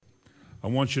I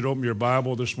want you to open your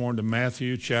Bible this morning to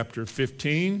Matthew chapter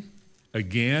 15.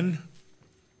 Again,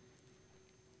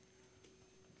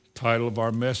 title of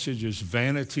our message is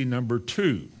Vanity Number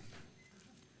 2.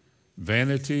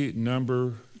 Vanity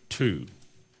Number 2.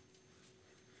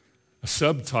 A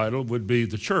subtitle would be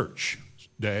The Church,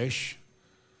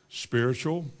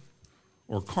 spiritual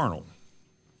or carnal.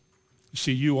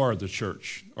 See, you are the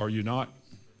church, are you not?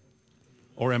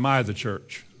 Or am I the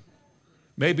church?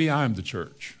 Maybe I'm the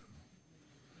church.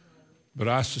 But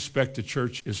I suspect the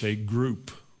church is a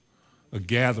group, a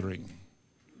gathering.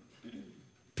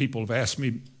 People have asked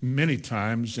me many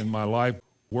times in my life,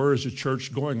 where is the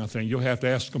church going? I think you'll have to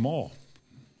ask them all.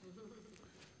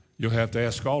 You'll have to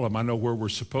ask all of them. I know where we're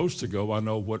supposed to go. I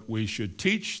know what we should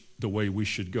teach, the way we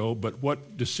should go, but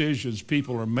what decisions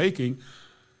people are making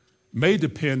may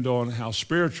depend on how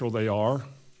spiritual they are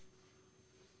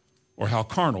or how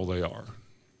carnal they are.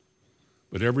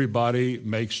 But everybody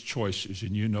makes choices,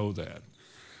 and you know that.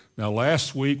 Now,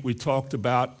 last week we talked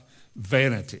about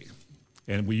vanity,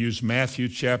 and we used Matthew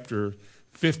chapter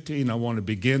 15. I want to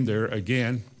begin there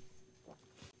again,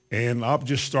 and I'll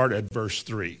just start at verse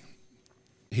 3.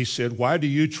 He said, "Why do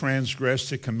you transgress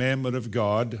the commandment of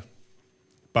God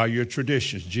by your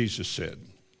traditions?" Jesus said.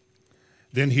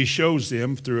 Then he shows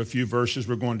them through a few verses.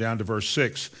 We're going down to verse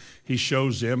 6. He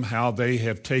shows them how they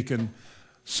have taken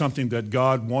something that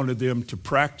God wanted them to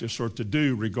practice or to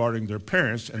do regarding their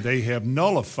parents, and they have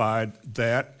nullified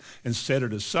that and set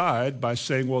it aside by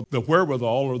saying, well, the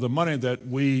wherewithal or the money that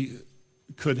we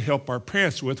could help our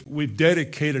parents with, we've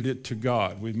dedicated it to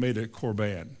God. We've made it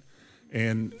korban,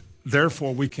 and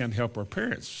therefore we can't help our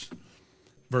parents.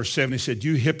 Verse 7, he said,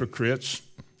 "You hypocrites,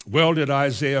 well did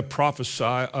Isaiah prophesy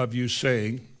of you,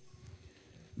 saying,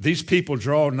 these people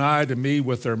draw nigh to me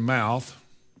with their mouth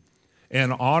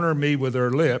and honor me with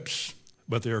their lips,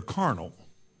 but they are carnal.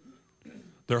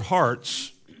 Their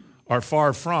hearts are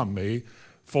far from me,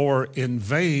 for in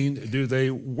vain do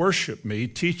they worship me,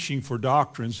 teaching for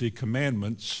doctrines the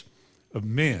commandments of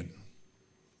men."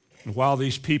 And while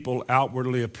these people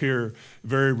outwardly appear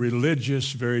very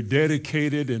religious, very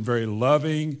dedicated, and very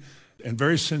loving, and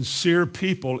very sincere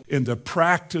people in the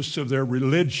practice of their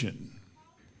religion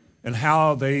and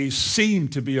how they seem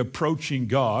to be approaching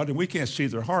God, and we can't see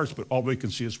their hearts, but all we can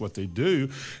see is what they do,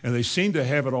 and they seem to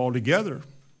have it all together.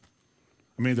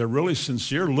 I mean, they're really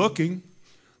sincere looking.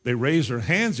 They raise their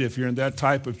hands if you're in that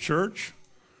type of church.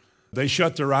 They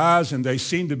shut their eyes, and they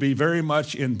seem to be very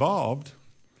much involved.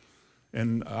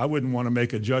 And I wouldn't want to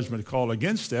make a judgment call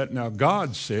against that. Now,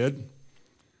 God said,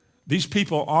 these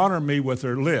people honor me with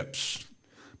their lips,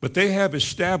 but they have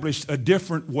established a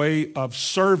different way of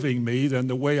serving me than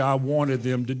the way I wanted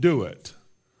them to do it.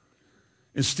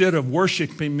 Instead of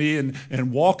worshiping me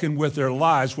and walking with their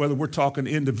lives, whether we're talking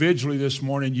individually this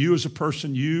morning, you as a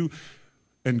person, you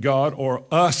and God, or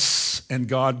us and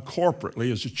God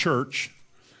corporately as a church,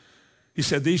 he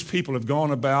said these people have gone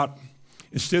about,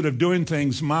 instead of doing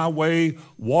things my way,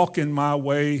 walking my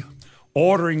way,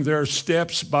 ordering their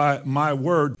steps by my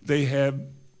word, they have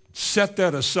set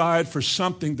that aside for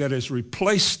something that has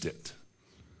replaced it.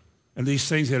 And these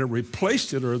things that have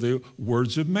replaced it are the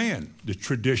words of man, the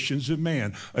traditions of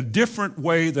man. A different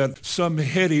way that some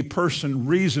heady person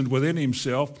reasoned within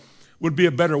himself would be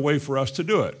a better way for us to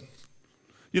do it.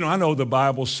 You know, I know the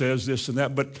Bible says this and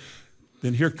that, but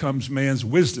then here comes man's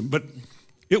wisdom. But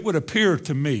it would appear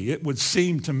to me, it would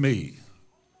seem to me,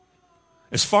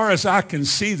 as far as I can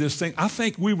see this thing, I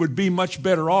think we would be much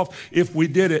better off if we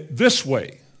did it this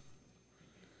way.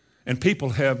 And people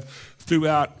have,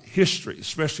 throughout history,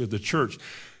 especially the church,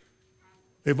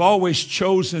 they've always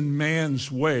chosen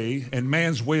man's way and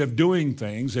man's way of doing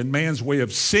things and man's way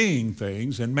of seeing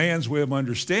things and man's way of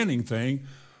understanding things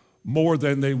more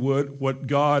than they would what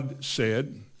God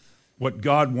said, what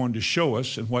God wanted to show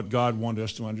us, and what God wanted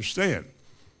us to understand.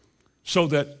 So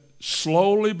that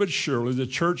slowly but surely the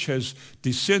church has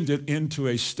descended into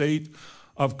a state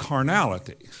of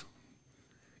carnality,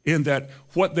 in that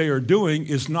what they are doing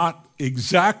is not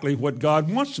exactly what God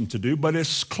wants them to do, but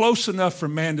it's close enough for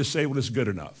man to say, well, it's good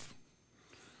enough.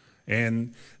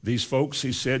 And these folks,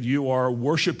 he said, you are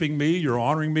worshiping me, you're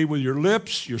honoring me with your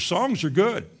lips, your songs are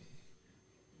good.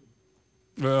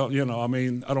 Well, you know, I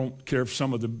mean, I don't care if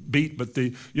some of the beat, but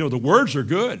the words are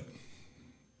good.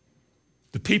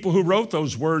 The people who wrote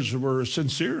those words were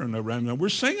sincere, and we're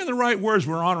singing the right words,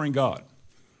 we're honoring God.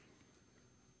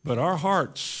 But our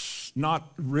heart's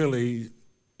not really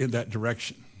in that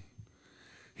direction.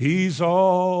 He's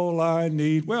all I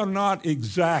need. Well, not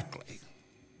exactly.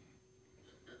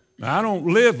 Now, I don't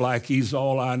live like he's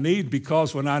all I need,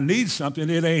 because when I need something,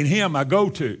 it ain't him I go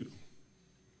to.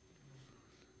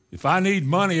 If I need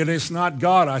money and it's not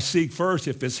God, I seek first.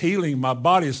 If it's healing my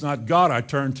body, it's not God I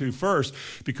turn to first.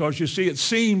 Because you see, it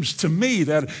seems to me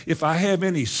that if I have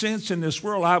any sense in this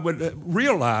world, I would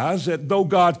realize that though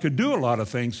God could do a lot of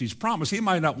things he's promised, he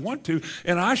might not want to,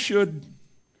 and I should.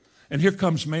 And here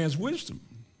comes man's wisdom.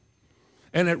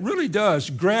 And it really does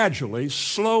gradually,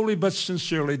 slowly but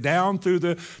sincerely, down through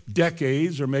the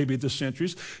decades or maybe the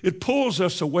centuries, it pulls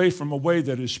us away from a way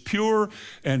that is pure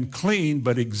and clean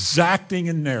but exacting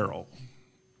and narrow.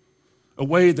 A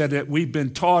way that we've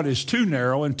been taught is too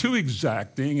narrow and too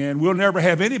exacting, and we'll never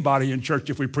have anybody in church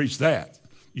if we preach that.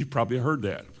 You've probably heard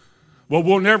that. Well,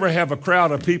 we'll never have a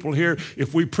crowd of people here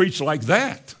if we preach like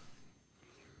that.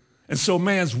 And so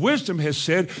man's wisdom has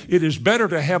said it is better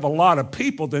to have a lot of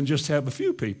people than just have a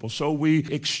few people. So we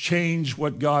exchange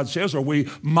what God says, or we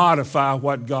modify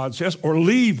what God says, or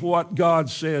leave what God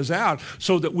says out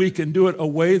so that we can do it a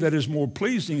way that is more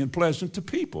pleasing and pleasant to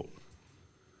people.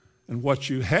 And what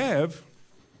you have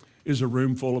is a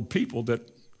room full of people that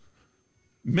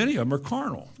many of them are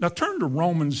carnal. Now turn to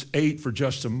Romans 8 for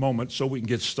just a moment so we can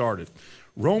get started.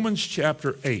 Romans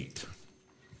chapter 8.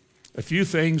 A few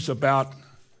things about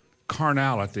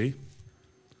carnality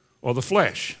or the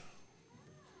flesh.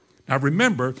 Now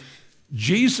remember,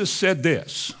 Jesus said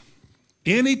this: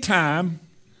 anytime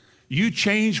you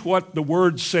change what the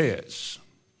word says,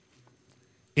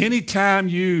 anytime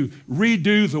you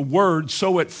redo the word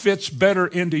so it fits better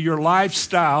into your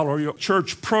lifestyle or your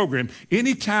church program,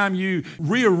 anytime you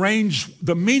rearrange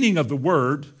the meaning of the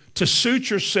word to suit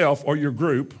yourself or your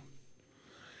group,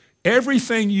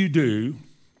 everything you do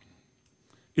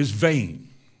is vain.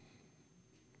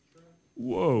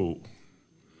 Whoa.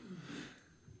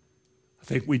 I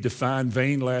think we defined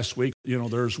vain last week.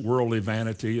 There's worldly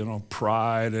vanity,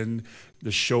 pride and the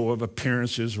show of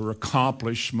appearances or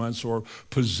accomplishments or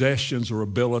possessions or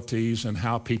abilities, and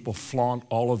how people flaunt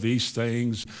all of these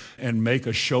things and make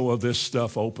a show of this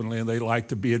stuff openly, and they like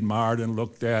to be admired and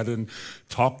looked at and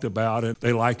talked about. And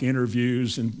they like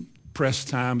interviews and press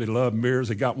time. They love mirrors.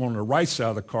 They got one on the right side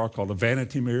of the car called a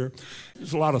vanity mirror.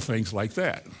 There's a lot of things like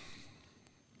that.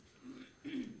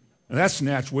 And that's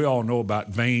natural. We all know about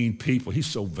vain people. He's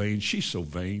so vain. She's so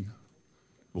vain.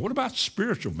 But what about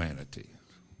spiritual vanity?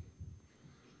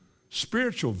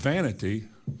 Spiritual vanity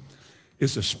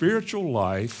is a spiritual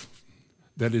life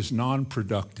that is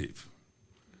non-productive.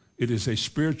 It is a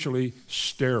spiritually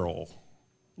sterile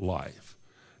life.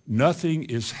 Nothing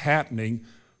is happening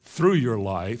through your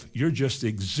life. You're just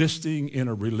existing in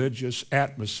a religious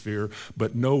atmosphere,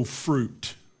 but no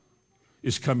fruit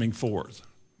is coming forth.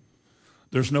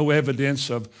 There's no evidence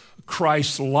of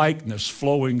Christ's likeness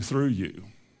flowing through you.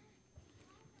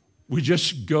 We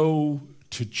just go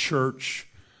to church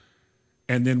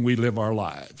and then we live our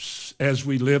lives as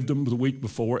we lived them the week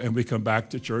before, and we come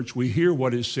back to church. We hear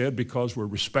what is said because we're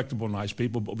respectable, nice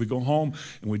people, but we go home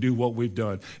and we do what we've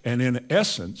done. And in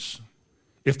essence,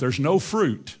 if there's no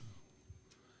fruit,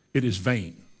 it is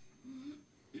vain.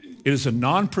 It is a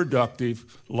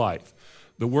non-productive life.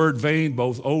 The word vain,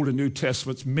 both Old and New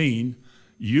Testaments, mean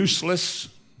useless,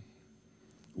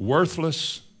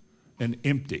 worthless, and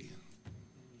empty.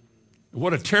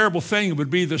 What a terrible thing it would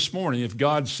be this morning if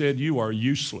God said, you are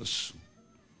useless.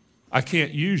 I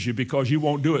can't use you because you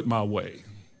won't do it my way.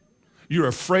 You're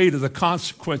afraid of the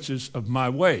consequences of my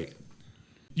way.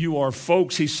 You are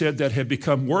folks, he said, that have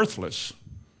become worthless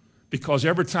because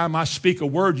every time I speak a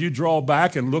word, you draw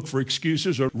back and look for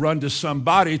excuses or run to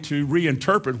somebody to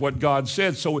reinterpret what God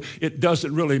said, so it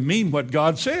doesn't really mean what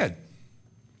God said.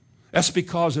 That's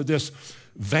because of this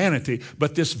vanity.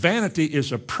 But this vanity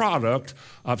is a product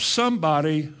of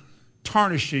somebody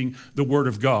tarnishing the Word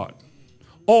of God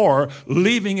or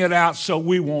leaving it out so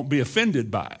we won't be offended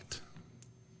by it.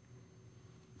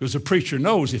 Because a preacher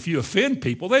knows if you offend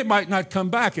people, they might not come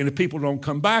back. And if people don't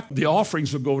come back, the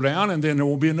offerings will go down and then there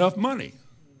won't be enough money.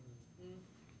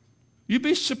 You'd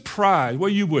be surprised. Well,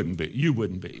 you wouldn't be. You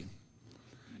wouldn't be.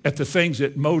 At the things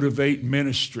that motivate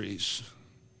ministries.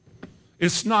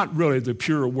 It's not really the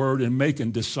pure word in making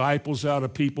disciples out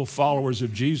of people, followers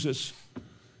of Jesus.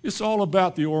 It's all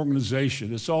about the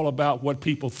organization. It's all about what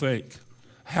people think,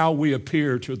 how we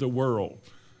appear to the world,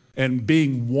 and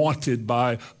being wanted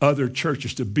by other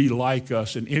churches to be like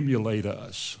us and emulate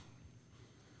us.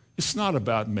 It's not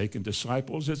about making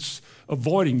disciples. It's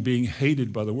avoiding being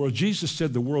hated by the world. Jesus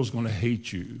said the world's going to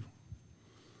hate you.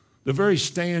 The very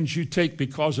stands you take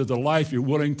because of the life you're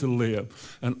willing to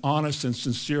live, an honest and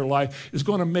sincere life, is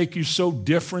going to make you so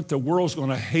different the world's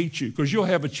going to hate you because you'll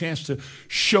have a chance to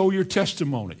show your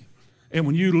testimony. And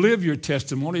when you live your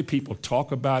testimony, people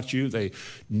talk about you, they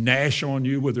gnash on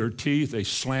you with their teeth, they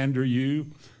slander you.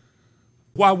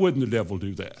 Why wouldn't the devil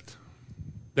do that?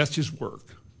 That's his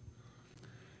work.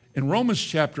 In Romans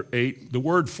chapter 8, the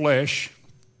word flesh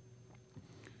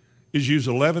is used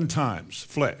 11 times,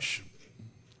 flesh.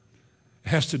 It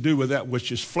has to do with that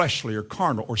which is fleshly or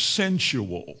carnal or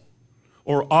sensual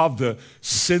or of the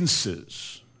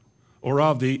senses or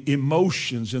of the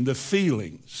emotions and the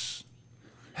feelings,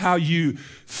 how you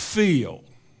feel.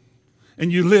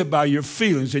 And you live by your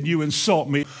feelings and you insult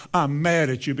me. I'm mad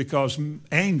at you because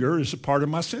anger is a part of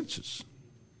my senses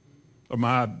or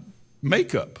my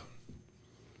makeup.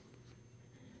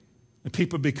 And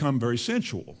people become very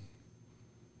sensual.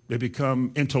 They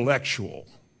become intellectual.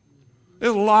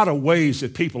 There's a lot of ways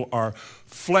that people are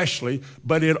fleshly,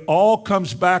 but it all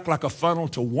comes back like a funnel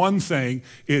to one thing.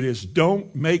 It is,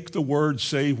 don't make the word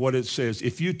say what it says.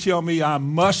 If you tell me I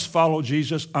must follow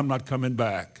Jesus, I'm not coming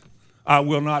back. I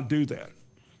will not do that.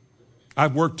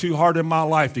 I've worked too hard in my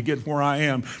life to get where I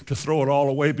am to throw it all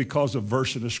away because of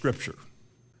verse in the scripture.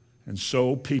 And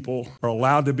so people are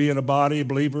allowed to be in a body of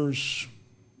believers,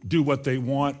 do what they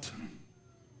want,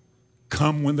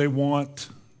 come when they want,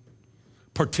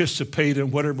 participate in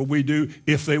whatever we do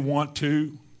if they want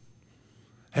to,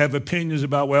 have opinions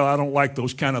about, well, I don't like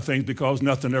those kind of things because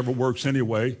nothing ever works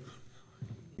anyway.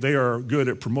 They are good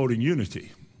at promoting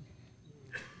unity.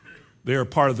 They are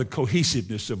part of the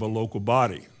cohesiveness of a local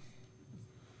body.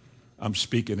 I'm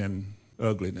speaking in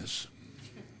ugliness.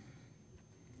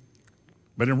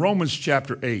 But in Romans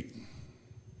chapter 8,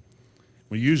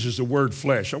 when he uses the word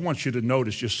flesh, I want you to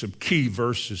notice just some key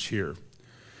verses here.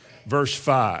 Verse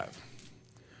 5,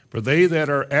 for they that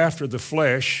are after the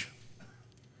flesh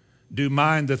do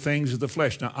mind the things of the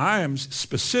flesh. Now, I am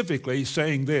specifically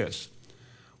saying this.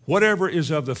 Whatever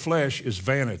is of the flesh is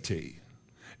vanity.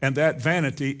 And that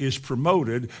vanity is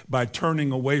promoted by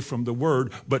turning away from the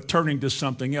word, but turning to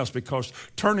something else. Because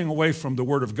turning away from the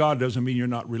word of God doesn't mean you're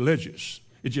not religious.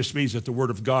 It just means that the word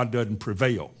of God doesn't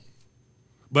prevail.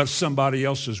 But somebody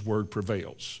else's word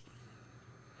prevails.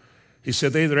 He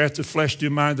said, they that are after the flesh do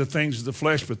mind the things of the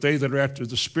flesh, but they that are after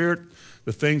the Spirit,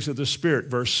 the things of the Spirit.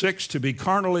 Verse 6, to be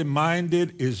carnally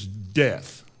minded is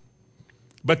death,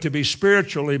 but to be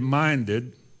spiritually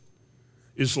minded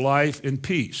is life and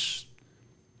peace.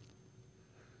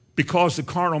 Because the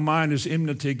carnal mind is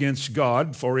enmity against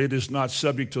God, for it is not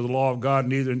subject to the law of God,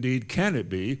 neither indeed can it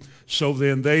be. So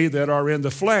then they that are in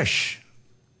the flesh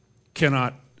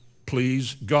cannot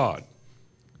please God.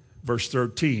 Verse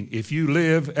 13, if you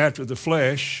live after the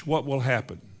flesh, what will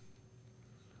happen?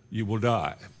 You will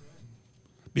die.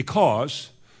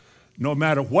 Because no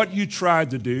matter what you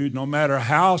tried to do, no matter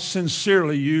how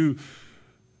sincerely you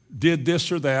did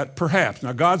this or that, perhaps,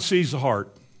 now God sees the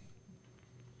heart,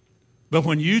 but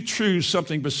when you choose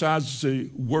something besides the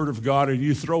Word of God and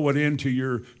you throw it into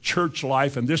your church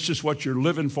life and this is what you're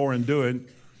living for and doing,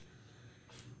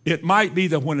 it might be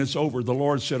that when it's over, the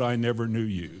Lord said, I never knew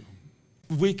you.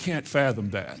 We can't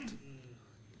fathom that.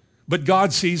 But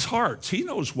God sees hearts. He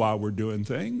knows why we're doing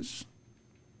things.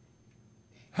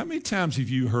 How many times have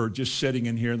you heard just sitting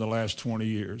in here in the last 20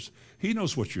 years? He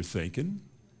knows what you're thinking.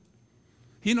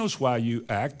 He knows why you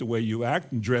act the way you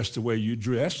act and dress the way you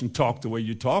dress and talk the way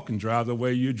you talk and drive the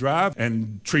way you drive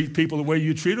and treat people the way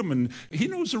you treat them. And he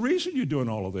knows the reason you're doing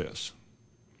all of this.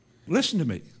 Listen to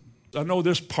me. I know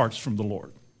this part's from the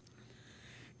Lord.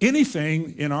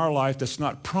 Anything in our life that's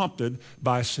not prompted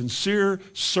by sincere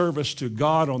service to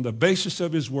God on the basis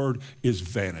of his word is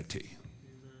vanity.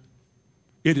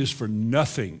 It is for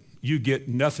nothing. You get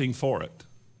nothing for it.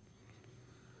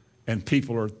 And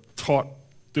people are taught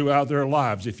throughout their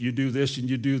lives, if you do this and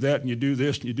you do that and you do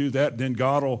this and you do that, then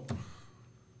God will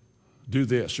do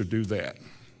this or do that.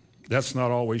 That's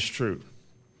not always true.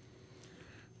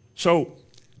 So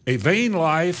a vain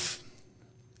life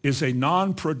is a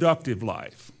non-productive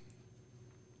life.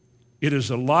 It is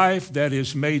a life that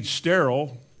is made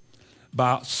sterile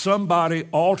by somebody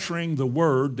altering the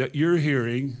word that you're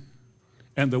hearing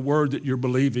and the word that you're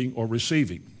believing or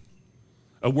receiving.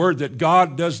 A word that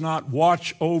God does not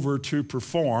watch over to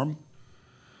perform,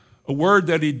 a word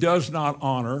that he does not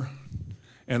honor,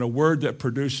 and a word that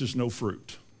produces no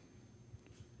fruit.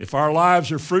 If our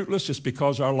lives are fruitless, it's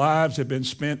because our lives have been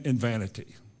spent in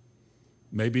vanity.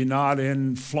 Maybe not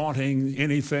in flaunting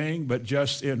anything, but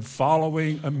just in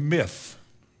following a myth.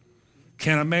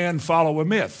 Can a man follow a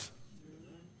myth?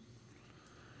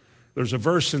 There's a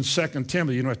verse in 2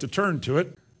 Timothy, you don't have to turn to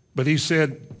it, but he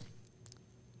said,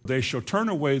 they shall turn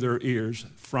away their ears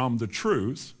from the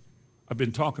truth. I've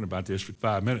been talking about this for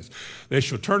 5 minutes. They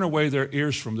shall turn away their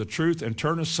ears from the truth and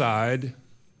turn aside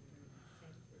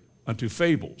unto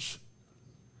fables.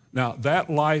 Now, that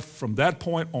life from that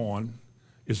point on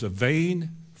is a vain,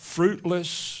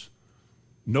 fruitless,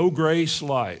 no grace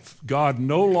life. God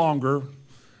no longer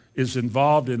is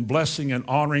involved in blessing and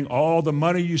honoring all the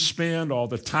money you spend, all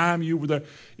the time you were there.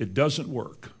 It doesn't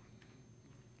work.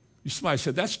 Somebody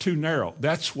said, that's too narrow.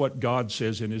 That's what God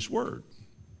says in his word.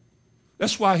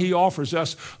 That's why he offers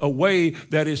us a way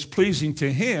that is pleasing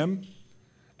to him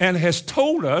and has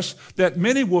told us that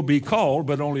many will be called,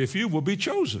 but only a few will be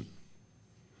chosen.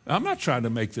 Now, I'm not trying to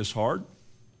make this hard.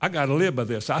 I got to live by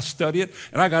this. I study it,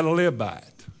 and I got to live by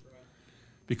it.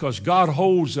 Because God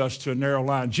holds us to a narrow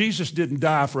line. Jesus didn't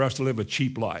die for us to live a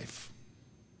cheap life.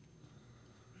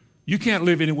 You can't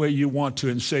live any way you want to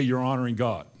and say you're honoring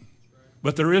God.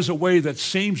 But there is a way that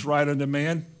seems right unto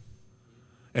man,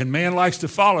 and man likes to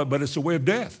follow it, but it's a way of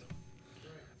death.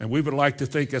 And we would like to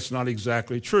think that's not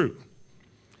exactly true.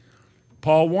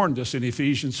 Paul warned us in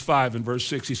Ephesians 5 and verse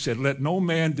 6. He said, let no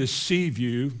man deceive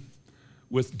you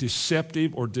with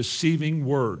deceptive or deceiving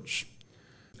words.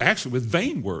 Actually, with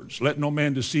vain words. Let no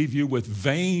man deceive you with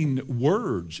vain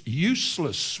words,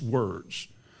 useless words.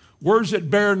 Words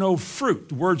that bear no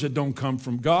fruit, words that don't come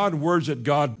from God, words that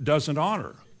God doesn't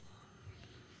honor.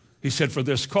 He said, for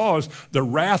this cause, the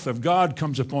wrath of God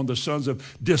comes upon the sons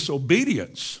of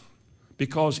disobedience.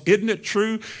 Because isn't it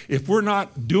true, if we're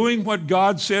not doing what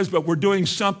God says, but we're doing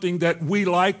something that we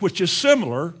like, which is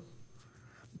similar,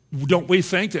 don't we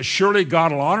think that surely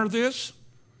God will honor this?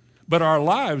 But our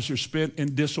lives are spent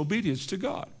in disobedience to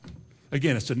God.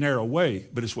 Again, it's a narrow way,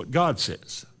 but it's what God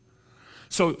says.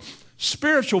 So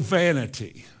spiritual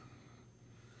vanity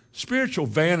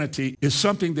is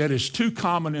something that is too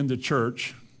common in the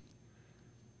church.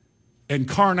 And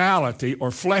carnality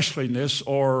or fleshliness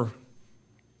or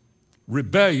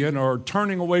rebellion or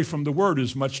turning away from the word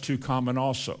is much too common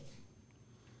also.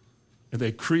 And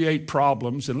they create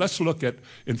problems. And let's look at,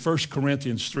 in 1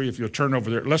 Corinthians 3, if you'll turn over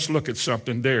there, let's look at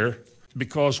something there.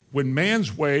 Because when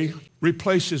man's way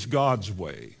replaces God's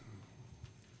way,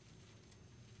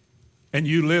 and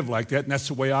you live like that, and that's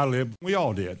the way I lived, we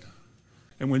all did.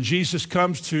 And when Jesus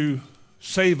comes to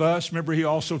save us, remember he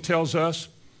also tells us,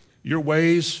 your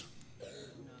ways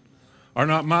are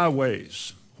not my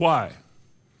ways. Why?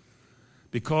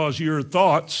 Because your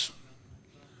thoughts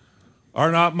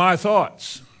are not my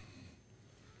thoughts.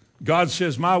 God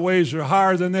says my ways are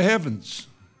higher than the heavens.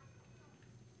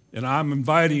 And I'm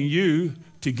inviting you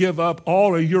to give up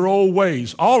all of your old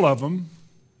ways, all of them,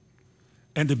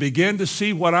 and to begin to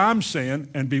see what I'm saying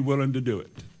and be willing to do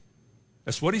it.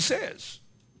 That's what he says.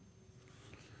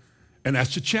 And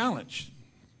that's a challenge.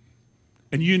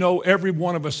 And you know, every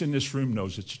one of us in this room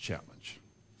knows it's a challenge.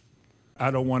 I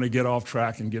don't want to get off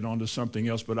track and get onto something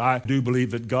else, but I do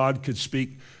believe that God could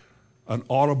speak an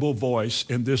audible voice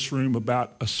in this room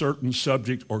about a certain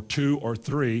subject or two or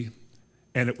three,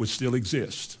 and it would still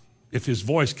exist. If his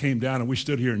voice came down and we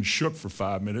stood here and shook for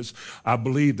 5 minutes, I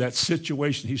believe that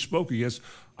situation he spoke against,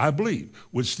 I believe,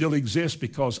 would still exist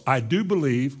because I do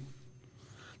believe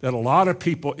that a lot of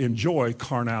people enjoy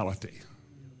carnality.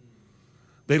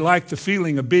 They like the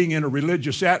feeling of being in a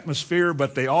religious atmosphere,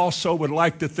 but they also would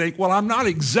like to think, well, I'm not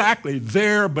exactly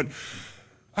there, but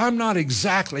I'm not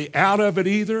exactly out of it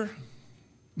either.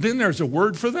 Then there's a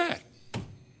word for that.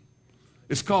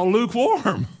 It's called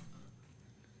lukewarm.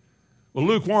 Well,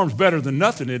 lukewarm's better than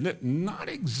nothing, isn't it? Not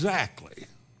exactly.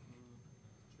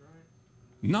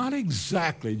 Not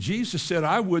exactly. Jesus said,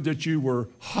 I would that you were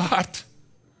hot,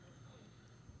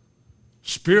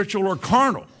 spiritual or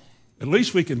carnal. At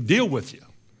least we can deal with you.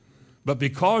 But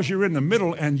because you're in the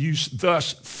middle and you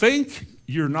thus think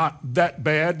you're not that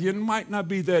bad, you might not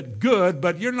be that good,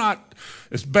 but you're not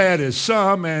as bad as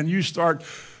some, and you start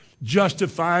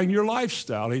justifying your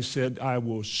lifestyle. He said, I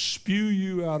will spew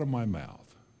you out of my mouth.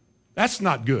 That's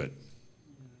not good,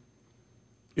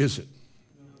 is it?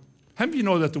 How many of you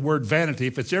know that the word vanity,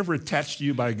 if it's ever attached to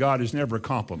you by God, is never a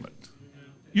compliment?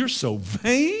 You're so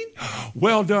vain.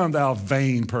 Well done, thou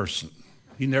vain person.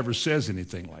 He never says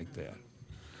anything like that.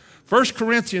 1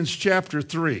 Corinthians chapter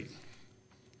 3.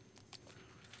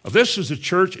 Now, this is a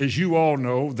church, as you all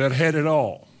know, that had it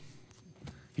all.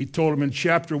 He told them in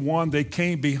chapter 1, they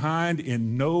came behind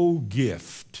in no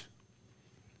gift.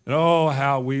 And oh,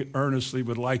 how we earnestly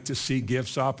would like to see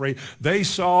gifts operate. They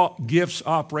saw gifts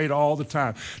operate all the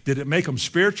time. Did it make them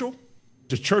spiritual?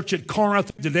 The church at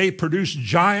Corinth, did they produce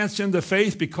giants in the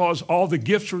faith because all the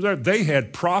gifts were there? They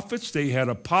had prophets, they had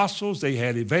apostles, they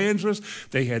had evangelists,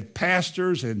 they had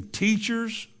pastors and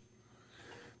teachers.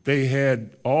 They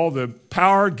had all the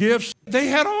power gifts. They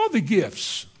had all the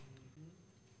gifts.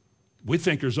 We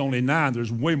think there's only 9.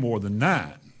 There's way more than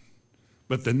 9.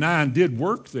 But the 9 did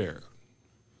work there.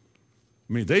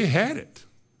 I mean, they had it.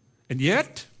 And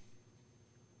yet,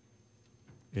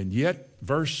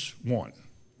 verse 1.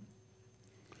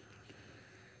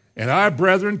 And I,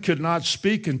 brethren, could not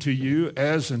speak unto you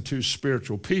as unto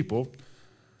spiritual people,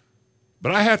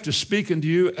 but I have to speak unto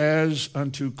you as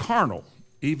unto carnal,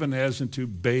 even as unto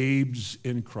babes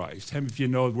in Christ. How many of you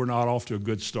know we're not off to a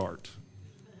good start?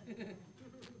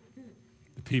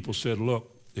 The people said,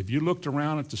 look, have you looked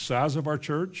around at the size of our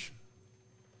church?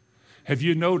 Have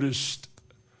you noticed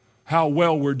how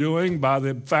well we're doing by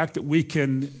the fact that we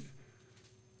can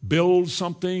build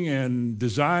something and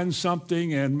design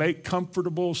something and make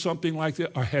comfortable something like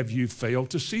that? Or have you failed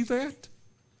to see that?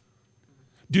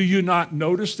 Do you not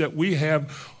notice that we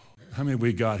have, how many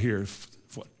we got here?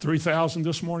 3,000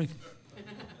 this morning?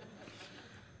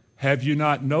 Have you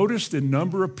not noticed the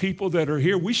number of people that are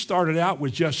here? We started out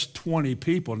with just 20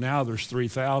 people. Now there's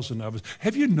 3,000 of us.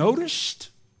 Have you noticed?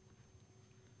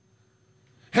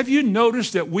 Have you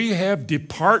noticed that we have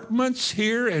departments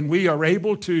here and we are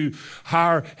able to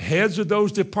hire heads of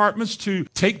those departments to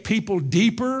take people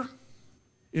deeper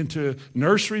into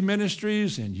nursery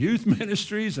ministries and youth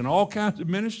ministries and all kinds of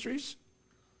ministries?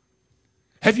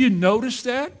 Have you noticed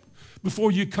that?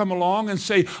 Before you come along and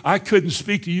say, I couldn't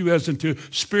speak to you as into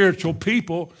spiritual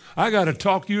people, I got to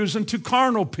talk to you as into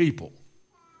carnal people.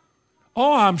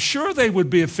 Oh, I'm sure they would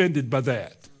be offended by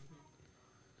that.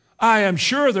 I am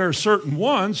sure there are certain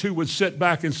ones who would sit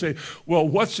back and say, well,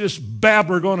 what's this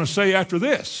babbler going to say after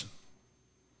this?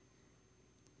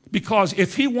 Because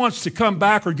if he wants to come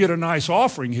back or get a nice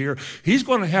offering here, he's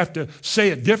going to have to say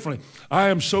it differently. I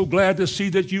am so glad to see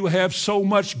that you have so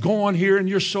much going here and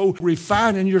you're so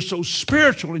refined and you're so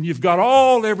spiritual and you've got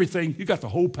everything. You got the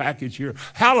whole package here.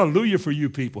 Hallelujah for you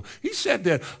people. He said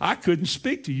that I couldn't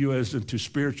speak to you as into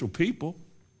spiritual people.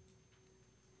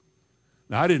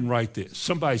 Now, I didn't write this.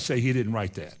 Somebody say he didn't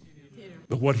write that.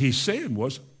 But what he's saying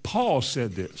was, Paul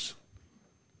said this.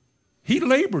 He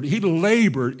labored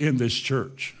in this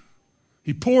church.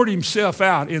 He poured himself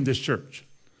out in this church.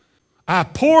 I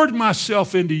poured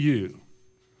myself into you.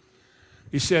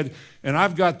 He said, and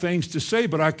I've got things to say,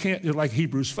 but I can't, like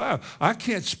Hebrews 5, I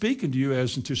can't speak into you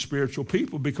as into spiritual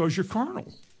people because you're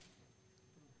carnal.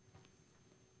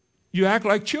 You act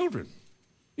like children.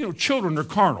 You know, children are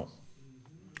carnal,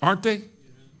 aren't they?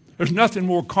 There's nothing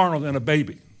more carnal than a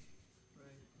baby.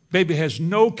 Baby has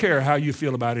no care how you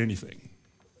feel about anything.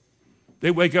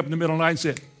 They wake up in the middle of the night and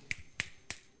say,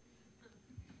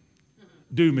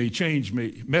 do me, change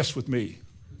me, mess with me.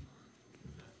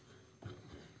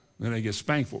 Then they get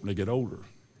spanked for it when they get older.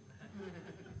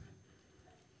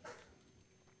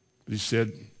 But he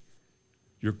said,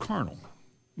 you're carnal.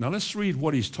 Now let's read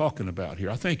what he's talking about here.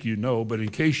 I think you know, but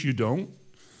in case you don't,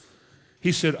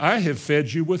 he said, I have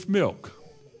fed you with milk,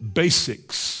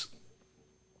 basics,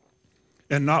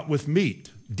 and not with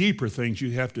meat, deeper things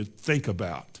you have to think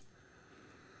about.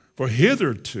 For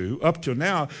hitherto, up to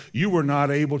now, you were not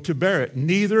able to bear it.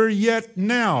 Neither yet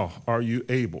now are you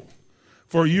able.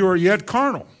 For you are yet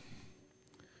carnal.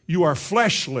 You are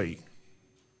fleshly.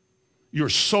 You're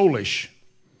soulish.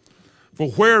 For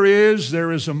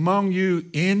there is among you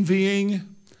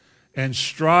envying and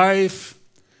strife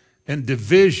and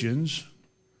divisions.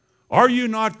 Are you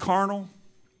not carnal?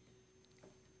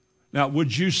 Now,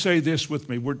 would you say this with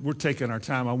me? We're taking our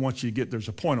time. I want you to there's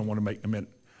a point I want to make in a minute.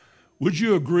 Would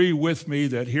you agree with me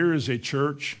that here is a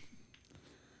church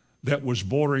that was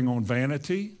bordering on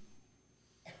vanity,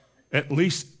 at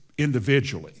least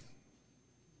individually?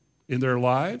 In their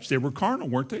lives, they were carnal,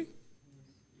 weren't they?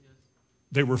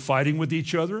 They were fighting with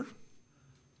each other.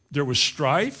 There was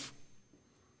strife.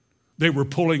 They were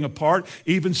pulling apart,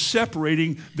 even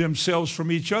separating themselves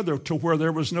from each other to where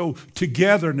there was no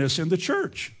togetherness in the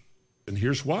church. And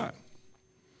here's why.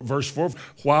 Verse 4,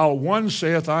 while one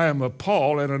saith, I am of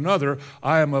Paul, and another,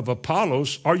 I am of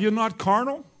Apollos, are you not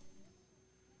carnal?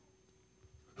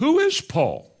 Who is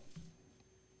Paul?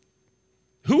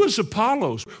 Who is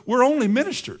Apollos? We're only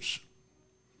ministers.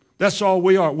 That's all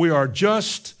we are. We are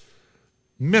just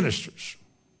ministers.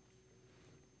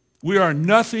 We are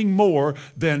nothing more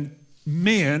than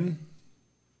men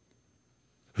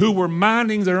who were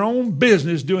minding their own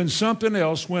business, doing something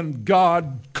else when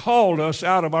God called us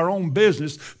out of our own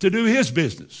business to do his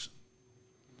business.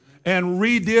 And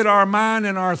redid our mind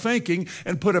and our thinking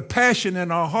and put a passion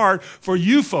in our heart for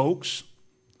you folks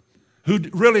who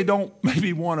really don't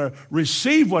maybe want to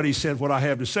receive what he said, what I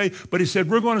have to say, but he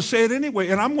said, we're going to say it anyway,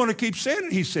 and I'm going to keep saying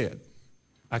it, he said.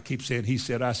 I keep saying he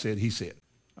said, I said, he said.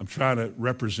 I'm trying to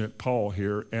represent Paul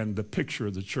here and the picture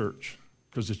of the church.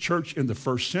 Because the church in the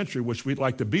first century, which we'd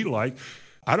like to be like,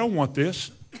 I don't want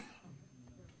this.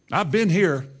 I've been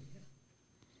here.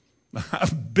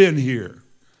 I've been here.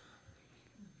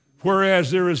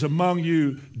 Whereas there is among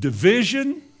you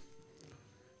division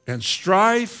and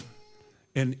strife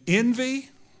and envy.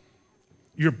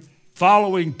 You're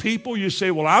following people. You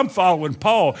say, well, I'm following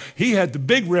Paul. He had the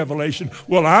big revelation.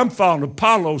 Well, I'm following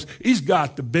Apollos. He's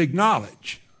got the big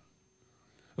knowledge.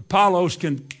 Apollos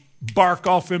can bark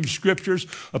off them scriptures.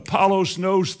 Apollos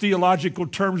knows theological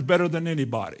terms better than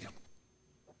anybody.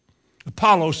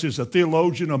 Apollos is a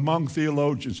theologian among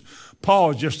theologians.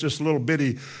 Paul is just this little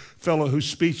bitty fellow whose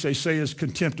speech they say is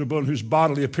contemptible and whose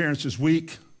bodily appearance is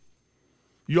weak.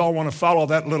 You all want to follow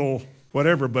that little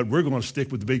whatever, but we're going to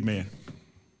stick with the big man.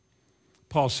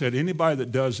 Paul said anybody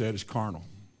that does that is carnal.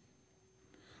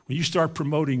 When you start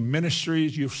promoting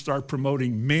ministries, you start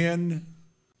promoting men,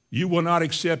 you will not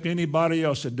accept anybody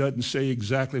else that doesn't say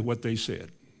exactly what they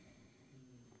said.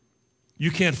 You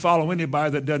can't follow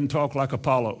anybody that doesn't talk like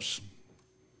Apollos.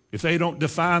 If they don't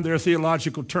define their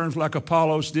theological terms like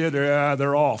Apollos did,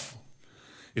 they're off.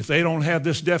 If they don't have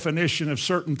this definition of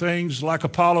certain things like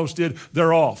Apollos did,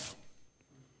 they're off.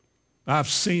 I've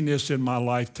seen this in my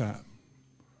lifetime.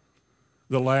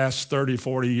 The last 30,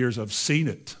 40 years, I've seen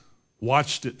it,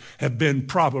 watched it, have been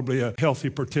probably a healthy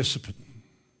participant.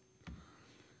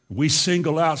 We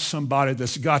single out somebody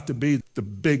that's got to be the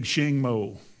big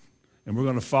shingmo, and we're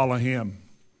going to follow him.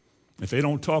 If they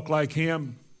don't talk like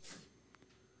him,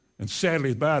 and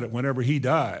sadly about it, whenever he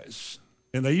dies,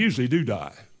 and they usually do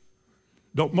die.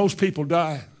 Don't most people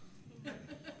die?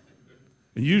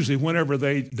 And usually whenever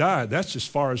they die, that's as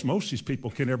far as most of these people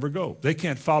can ever go. They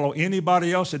can't follow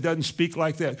anybody else that doesn't speak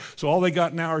like that. So all they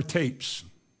got now are tapes.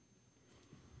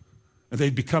 And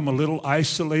they've become a little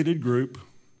isolated group.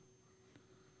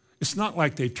 It's not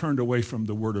like they've turned away from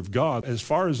the Word of God. As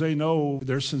far as they know,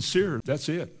 they're sincere. That's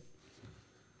it.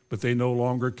 But they no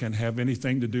longer can have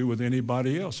anything to do with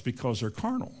anybody else because they're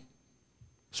carnal.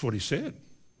 That's what he said.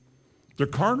 They're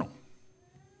carnal.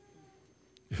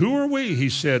 Who are we? He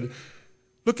said,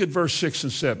 look at verse 6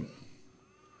 and 7.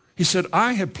 He said,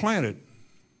 I have planted.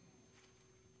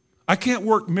 I can't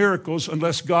work miracles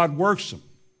unless God works them.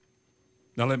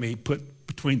 Now let me put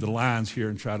between the lines here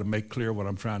and try to make clear what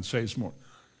I'm trying to say this morning.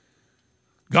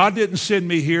 God didn't send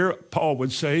me here, Paul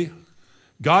would say.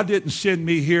 God didn't send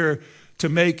me here to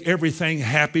make everything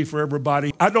happy for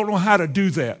everybody. I don't know how to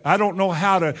do that. I don't know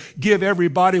how to give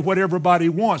everybody what everybody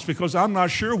wants because I'm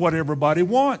not sure what everybody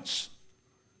wants.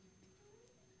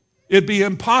 It'd be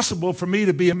impossible for me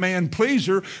to be a man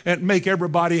pleaser and make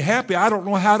everybody happy. I don't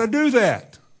know how to do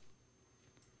that.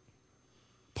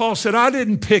 Paul said, I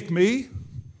didn't pick me.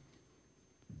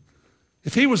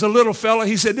 If he was a little fella,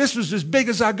 he said, this was as big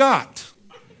as I got.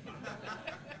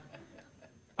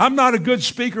 I'm not a good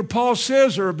speaker, Paul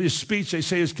says, or his speech they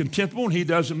say is contemptible and he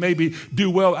doesn't maybe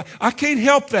do well. I can't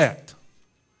help that.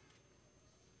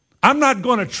 I'm not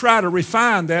going to try to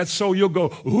refine that so you'll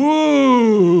go,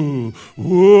 ooh,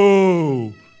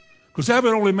 whoa. Because that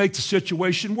would only make the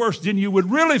situation worse. Then you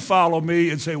would really follow me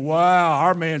and say, wow,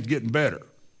 our man's getting better.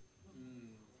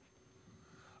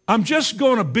 I'm just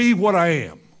going to be what I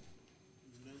am.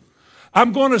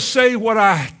 I'm going to say what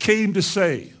I came to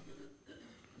say.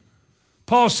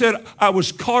 Paul said, I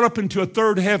was caught up into a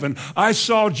third heaven. I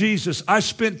saw Jesus. I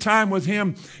spent time with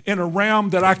him in a realm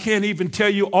that I can't even tell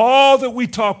you all that we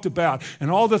talked about and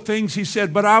all the things he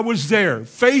said, but I was there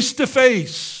face to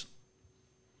face.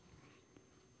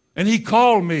 And he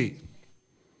called me.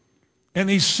 And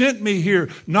he sent me here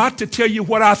not to tell you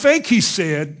what I think he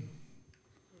said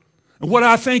and what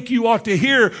I think you ought to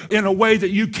hear in a way that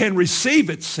you can receive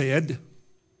it said.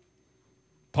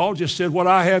 Paul just said, what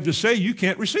I have to say, you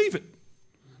can't receive it.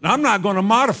 Now, I'm not going to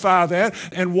modify that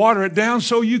and water it down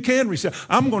so you can receive it.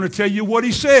 I'm going to tell you what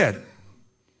he said.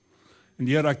 And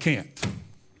yet I can't.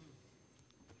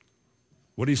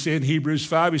 What he said in Hebrews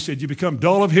 5, he said, you become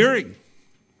dull of hearing.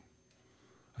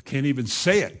 I can't even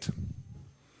say it.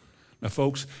 Now,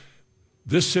 folks,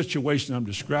 this situation I'm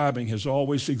describing has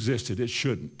always existed. It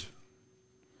shouldn't.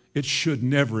 It should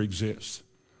never exist.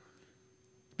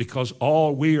 Because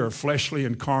all we are fleshly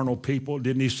and carnal people.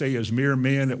 Didn't he say as mere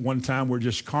men at one time we're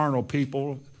just carnal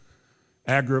people,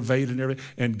 aggravated and everything.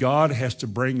 And God has to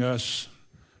bring us,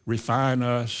 refine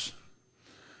us,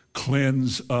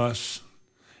 cleanse us.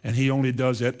 And he only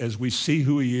does that as we see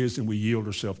who he is and we yield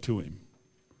ourselves to him.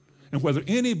 And whether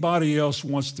anybody else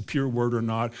wants the pure word or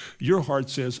not, your heart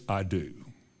says, I do.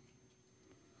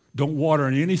 Don't water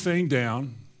anything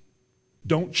down.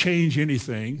 Don't change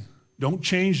anything. Don't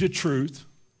change the truth.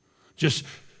 Just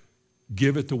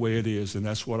give it the way it is, and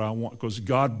that's what I want, because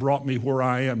God brought me where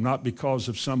I am, not because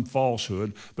of some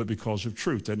falsehood, but because of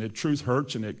truth. And the truth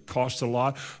hurts, and it costs a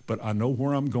lot, but I know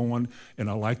where I'm going, and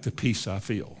I like the peace I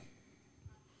feel.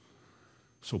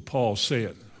 So Paul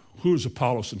said, who is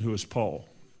Apollos and who is Paul?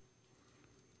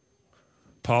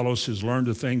 Apollos has learned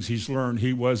the things he's learned.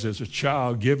 He was, as a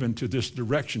child, given to this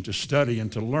direction to study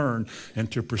and to learn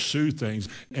and to pursue things.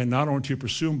 And not only to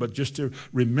pursue them, but just to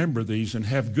remember these and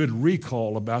have good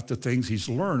recall about the things he's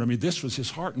learned. I mean, this was his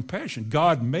heart and passion.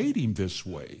 God made him this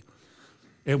way.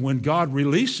 And when God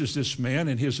releases this man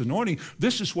and his anointing,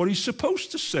 this is what he's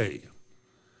supposed to say.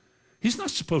 He's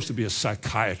not supposed to be a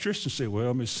psychiatrist and say, well,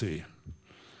 let me see.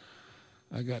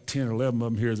 I got 10 or 11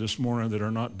 of them here this morning that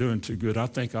are not doing too good. I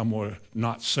think I'm going to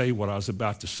not say what I was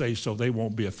about to say so they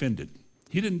won't be offended.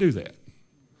 He didn't do that.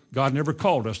 God never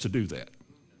called us to do that.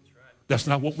 That's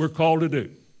not what we're called to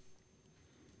do.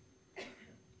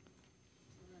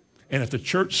 And if the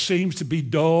church seems to be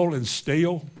dull and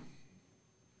stale,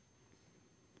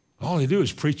 all they do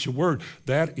is preach a word.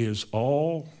 That is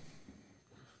all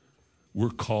we're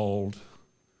called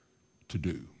to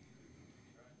do.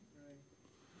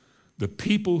 The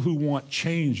people who want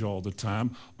change all the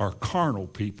time are carnal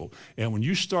people. And when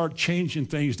you start changing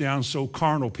things down so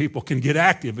carnal people can get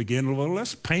active again, well,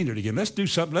 let's paint it again. Let's do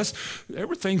something.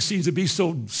 Everything seems to be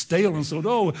so stale and so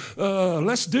dull.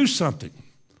 Let's do something.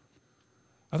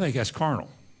 I think that's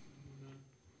carnal.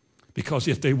 Because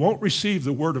if they won't receive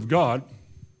the word of God,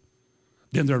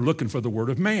 then they're looking for the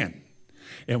word of man.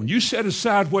 And when you set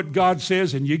aside what God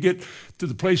says and you get to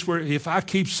the place where if I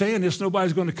keep saying this,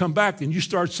 nobody's going to come back, and you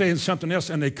start saying something else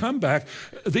and they come back,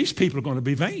 these people are going to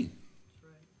be vain.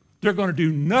 They're going to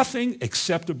do nothing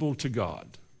acceptable to God.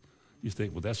 You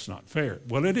think, well, that's not fair.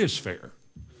 Well, it is fair.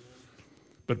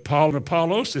 But Paul and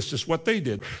Apollos, this is what they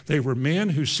did. They were men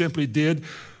who simply did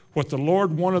what the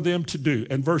Lord wanted them to do.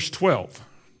 And verse 12,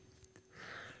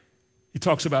 he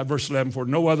talks about verse 11, for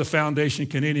no other foundation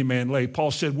can any man lay.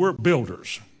 Paul said, we're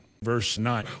builders. Verse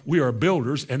 9, we are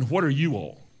builders, and what are you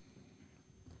all?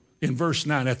 In verse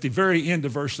 9, at the very end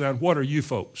of verse 9, what are you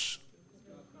folks?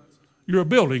 You're a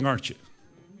building, aren't you?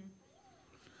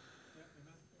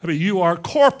 I mean, you are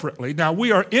corporately. Now,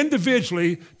 we are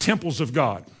individually temples of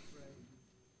God.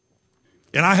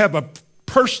 And I have a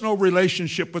personal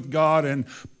relationship with God and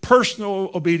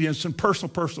personal obedience and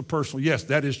personal. Yes,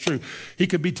 that is true. He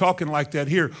could be talking like that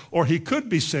here. Or he could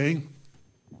be saying,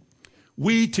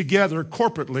 we together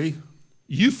corporately,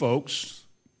 you folks,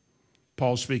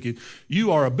 Paul speaking,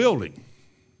 you are a building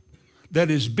that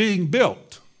is being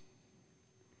built.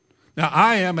 Now,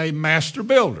 I am a master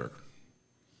builder.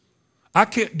 I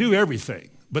can't do everything,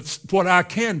 but what I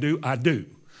can do, I do.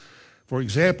 For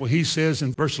example, he says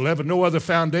in verse 11, no other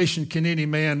foundation can any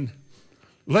man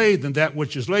lay than that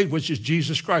which is laid, which is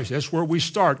Jesus Christ. That's where we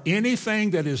start.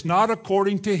 Anything that is not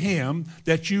according to him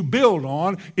that you build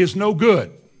on is no good.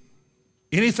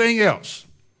 Anything else.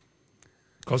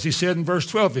 Because he said in verse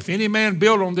 12, if any man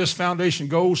build on this foundation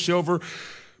gold, silver,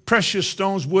 precious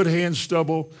stones, wood, hay, and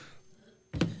stubble,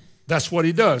 that's what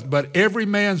he does. But every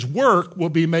man's work will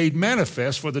be made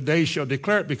manifest, for the day shall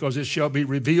declare it, because it shall be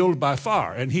revealed by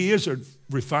fire. And he is a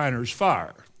refiner's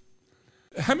fire.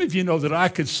 How many of you know that I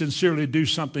could sincerely do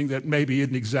something that maybe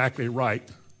isn't exactly right,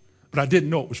 but I didn't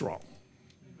know it was wrong?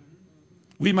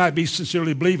 We might be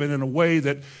sincerely believing in a way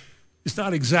that it's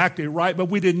not exactly right, but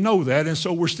we didn't know that, and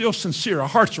so we're still sincere. Our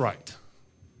heart's right.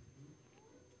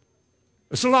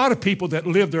 There's a lot of people that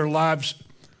live their lives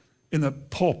in the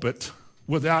pulpit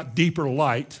without deeper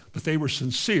light, but they were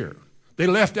sincere. They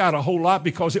left out a whole lot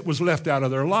because it was left out of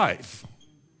their life.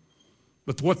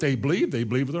 But what they believe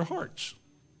with their hearts.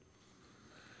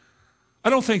 I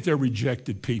don't think they're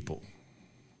rejected people.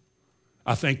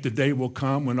 I think the day will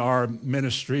come when our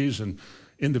ministries and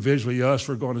individually us,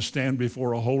 we're going to stand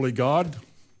before a holy God,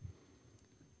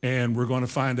 and we're going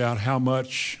to find out how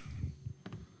much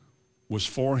was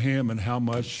for him and how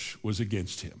much was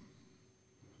against him.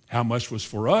 How much was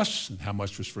for us and how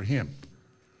much was for him.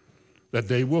 That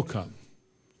day will come.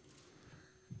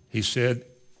 He said,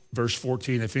 verse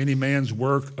 14, if any man's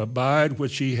work abide,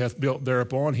 which he hath built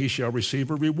thereupon, he shall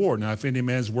receive a reward. Now, if any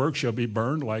man's work shall be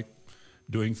burned, like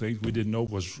doing things we didn't know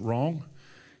was wrong,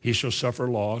 he shall suffer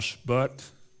loss, but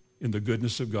in the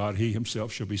goodness of God, he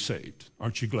himself shall be saved.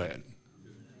 Aren't you glad?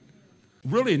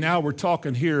 Really, now we're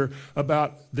talking here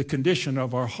about the condition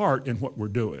of our heart and what we're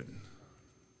doing.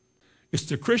 It's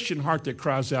the Christian heart that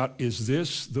cries out, is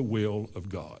this the will of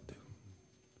God?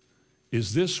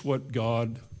 Is this what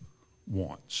God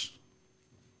wants?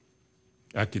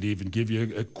 I could even give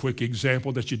you a quick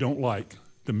example that you don't like,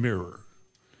 the mirror.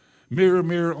 Mirror,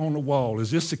 mirror on the wall,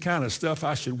 is this the kind of stuff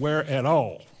I should wear at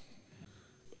all?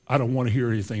 I don't want to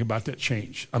hear anything about that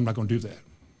change. I'm not going to do that.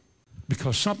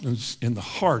 Because something's in the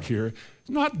heart here. It's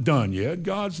not done yet.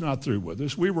 God's not through with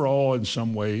us. We were all in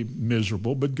some way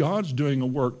miserable, but God's doing a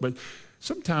work. But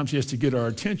sometimes he has to get our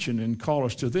attention and call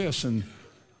us to this. And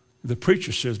The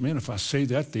preacher says, man, if I say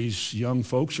that, these young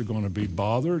folks are going to be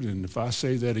bothered. And if I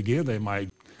say that again,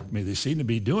 they seem to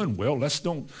be doing well. Let's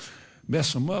don't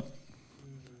mess them up.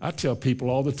 I tell people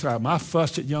all the time, I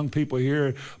fuss at young people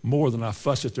here more than I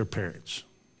fuss at their parents.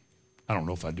 I don't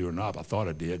know if I do or not, but I thought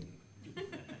I did.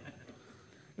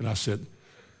 And I said,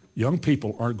 young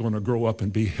people aren't going to grow up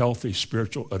and be healthy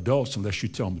spiritual adults unless you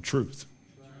tell them the truth.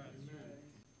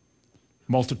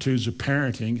 Multitudes of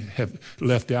parenting have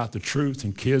left out the truth,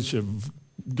 and kids have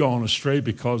gone astray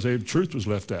because the truth was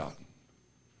left out.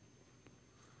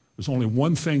 There's only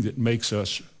one thing that makes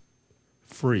us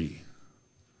free: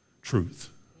 truth.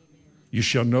 You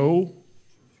shall know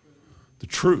the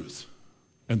truth,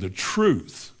 and the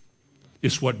truth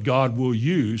is what God will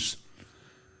use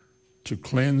to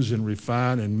cleanse and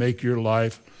refine and make your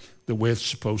life the way it's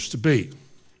supposed to be.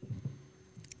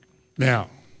 Now,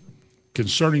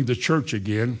 concerning the church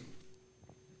again,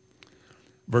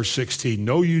 verse 16,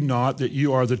 know you not that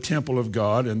you are the temple of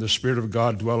God and the Spirit of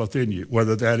God dwelleth in you,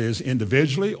 whether that is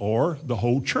individually or the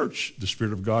whole church, the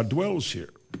Spirit of God dwells here.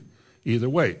 Either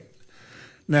way.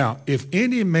 Now, if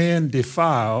any man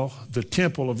defile the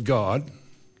temple of God,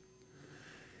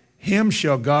 him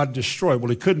shall God destroy. Well,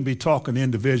 he couldn't be talking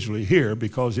individually here,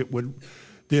 because it would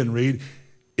then read,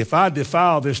 if I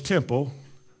defile this temple,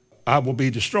 I will be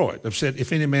destroyed. I've said,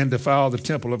 if any man defile the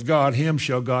temple of God, him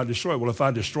shall God destroy. Well, if I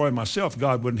destroy myself,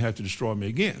 God wouldn't have to destroy me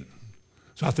again.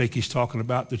 So I think he's talking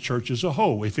about the church as a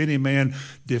whole. If any man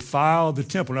defile the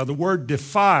temple. Now, the word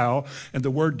defile and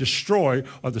the word destroy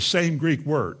are the same Greek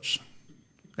words.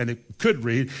 And it could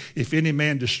read, if any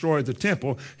man destroy the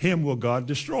temple, him will God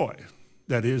destroy.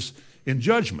 That is, in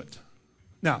judgment.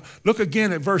 Now, look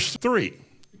again at verse 3.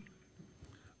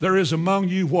 There is among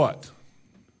you what?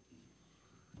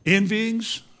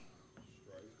 Envyings,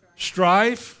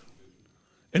 strife,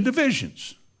 and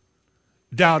divisions.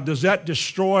 Now, does that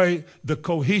destroy the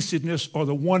cohesiveness or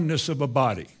the oneness of a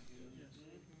body?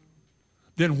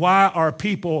 Then why are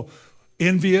people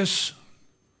envious,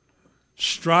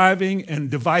 striving, and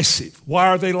divisive? Why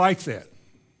are they like that?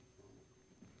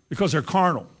 Because they're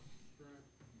carnal.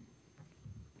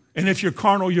 And if you're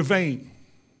carnal, you're vain.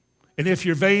 And if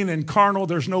you're vain and carnal,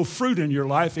 there's no fruit in your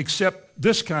life except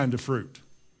this kind of fruit.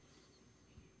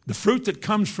 The fruit that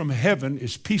comes from heaven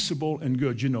is peaceable and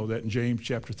good. You know that in James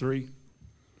chapter 3.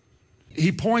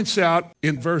 He points out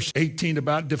in verse 18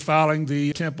 about defiling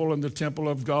the temple and the temple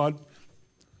of God.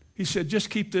 He said, just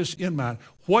keep this in mind.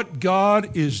 What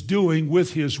God is doing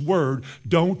with his word,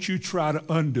 don't you try to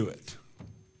undo it.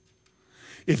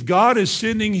 If God is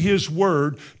sending his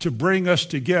word to bring us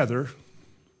together,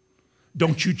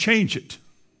 don't you change it.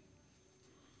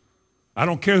 I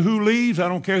don't care who leaves, I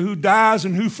don't care who dies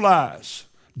and who flies.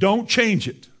 Don't change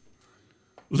it.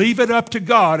 Leave it up to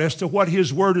God as to what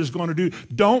his word is going to do.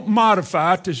 Don't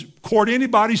modify it to court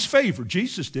anybody's favor.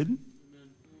 Jesus didn't.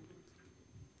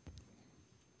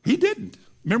 He didn't.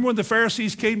 Remember when the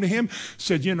Pharisees came to him,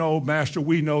 said, you know, Master,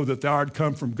 we know that thou art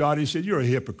come from God. He said, you're a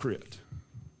hypocrite.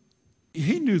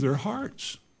 He knew their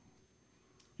hearts.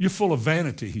 You're full of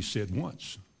vanity, he said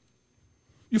once.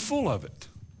 You're full of it.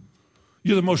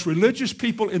 You're the most religious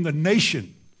people in the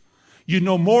nation. You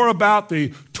know more about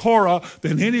the Torah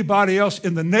than anybody else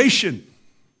in the nation.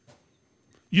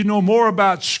 You know more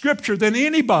about Scripture than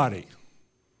anybody.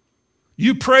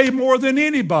 You pray more than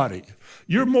anybody.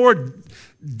 You're more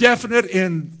definite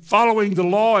in following the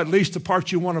law, at least the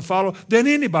part you want to follow, than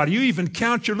anybody. You even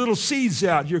count your little seeds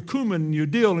out, your cumin, your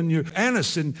dill, and your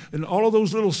anise, and all of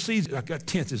those little seeds. I got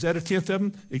 10th. Is that a 10th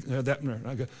of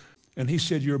them? And he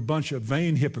said, you're a bunch of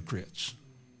vain hypocrites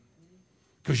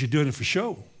because you're doing it for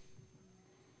show.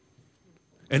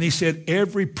 And he said,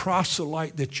 every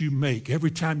proselyte that you make,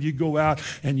 every time you go out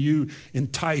and you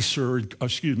entice you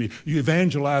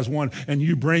evangelize one and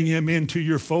you bring him into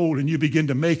your fold and you begin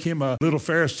to make him a little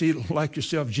Pharisee like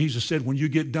yourself, Jesus said, when you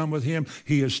get done with him,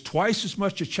 he is twice as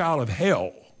much a child of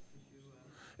hell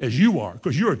as you are,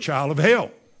 because you're a child of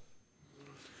hell.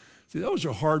 See, those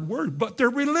are hard words, but they're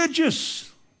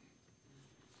religious.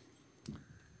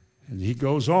 And he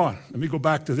goes on. Let me go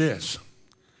back to this.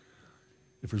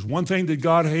 If there's one thing that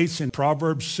God hates in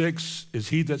Proverbs 6, is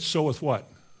he that soweth what?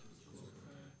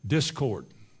 Discord.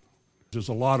 There's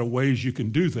a lot of ways you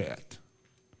can do that.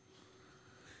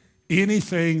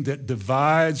 Anything that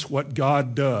divides what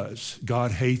God does,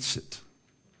 God hates it,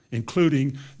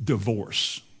 including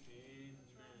divorce.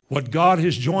 What God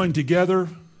has joined together,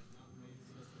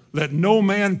 let no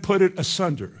man put it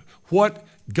asunder. What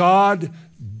God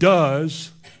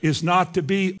does is not to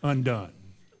be undone.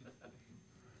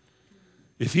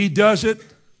 If he does it,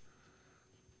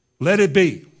 let it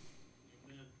be.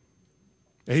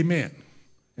 Amen.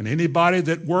 And anybody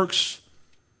that works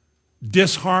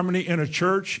disharmony in a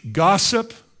church,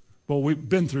 gossip, well, we've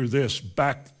been through this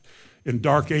back in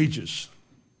dark ages.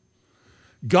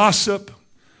 Gossip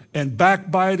and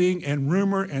backbiting and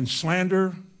rumor and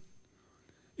slander.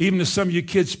 Even if some of you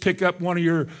kids pick up one of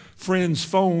your friends'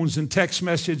 phones and text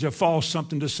message or false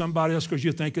something to somebody else because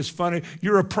you think it's funny,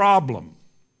 you're a problem.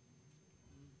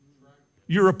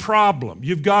 You're a problem.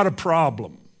 You've got a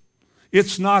problem.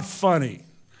 It's not funny.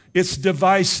 It's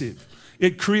divisive.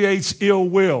 It creates ill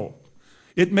will.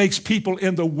 It makes people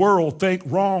in the world think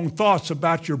wrong thoughts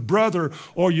about your brother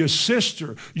or your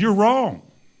sister. You're wrong.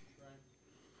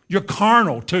 You're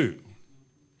carnal too.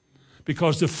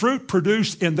 Because the fruit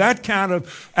produced in that kind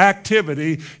of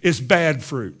activity is bad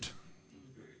fruit.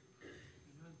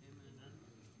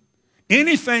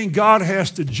 Anything God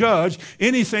has to judge,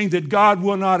 anything that God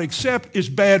will not accept is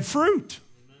bad fruit.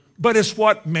 But it's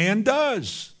what man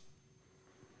does.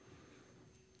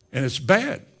 And it's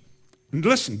bad. And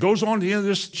listen, goes on to the end of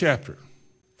this chapter.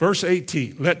 Verse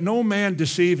 18, let no man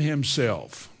deceive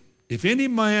himself. If any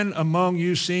man among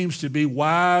you seems to be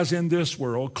wise in this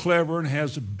world, clever and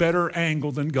has a better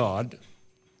angle than God,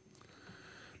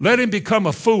 let him become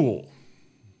a fool,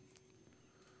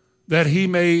 that he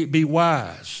may be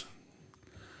wise.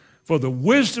 For the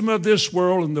wisdom of this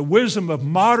world and the wisdom of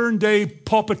modern day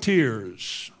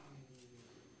pulpiteers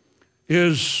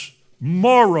is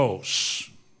moros,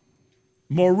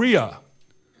 moria.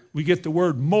 We get the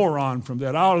word moron from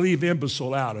that. I'll leave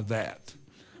imbecile out of that.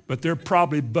 But they're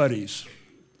probably buddies.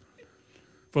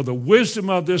 For the wisdom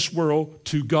of this world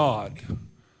to God,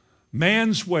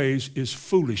 man's ways is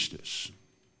foolishness,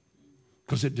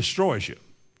 because it destroys you.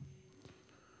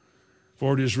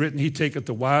 For it is written, he taketh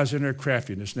the wise in their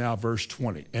craftiness. Now verse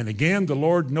 20. And again, the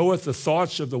Lord knoweth the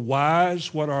thoughts of the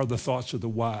wise. What are the thoughts of the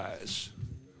wise?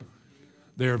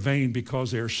 They are vain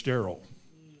because they are sterile.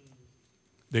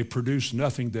 They produce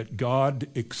nothing that God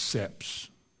accepts.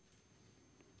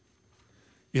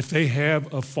 If they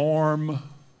have a form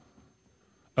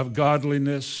of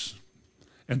godliness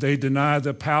and they deny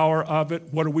the power of it,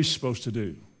 what are we supposed to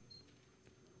do?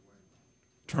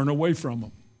 Turn away from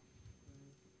them.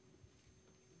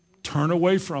 Turn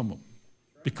away from them,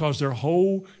 because their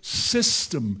whole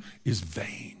system is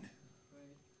vain.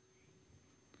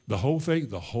 The whole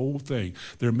thing.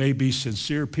 There may be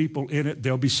sincere people in it.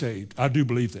 They'll be saved. I do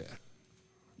believe that.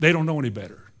 They don't know any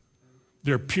better.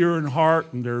 They're pure in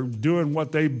heart and they're doing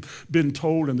what they've been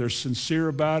told and they're sincere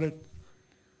about it.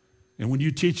 And when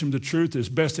you teach them the truth, as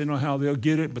best they know how, they'll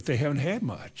get it, but they haven't had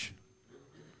much.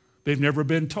 They've never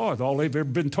been taught. All they've ever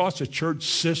been taught is a church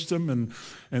system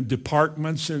and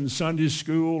departments and Sunday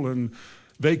school and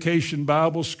vacation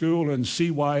Bible school and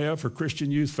CYF, or Christian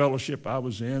Youth Fellowship I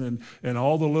was in, and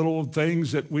all the little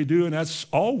things that we do, and that's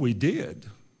all we did.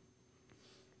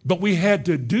 But we had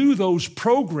to do those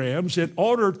programs in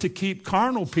order to keep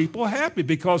carnal people happy,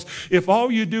 because if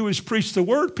all you do is preach the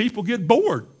word, people get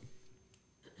bored.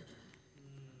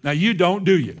 Now you don't,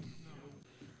 do you?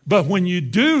 But when you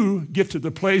do get to the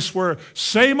place where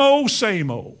same old,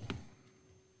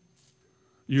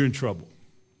 you're in trouble.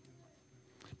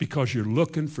 Because you're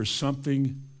looking for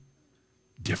something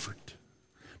different.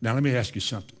 Now let me ask you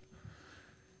something.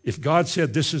 If God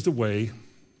said this is the way,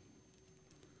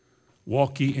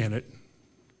 walk ye in it,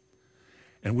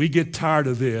 and we get tired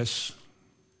of this,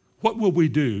 what will we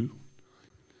do?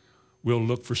 We'll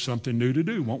look for something new to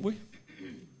do, won't we?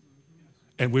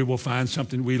 And we will find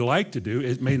something we like to do.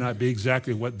 It may not be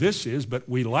exactly what this is, but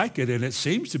we like it, and it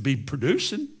seems to be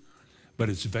producing, but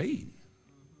it's vain.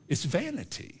 It's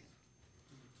vanity.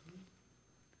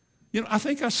 You know, I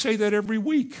think I say that every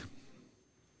week.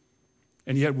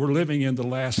 And yet we're living in the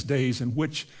last days, in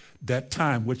which that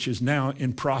time, which is now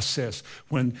in process,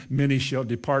 when many shall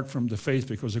depart from the faith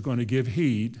because they're going to give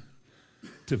heed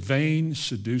to vain,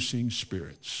 seducing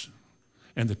spirits.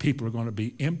 And the people are going to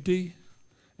be empty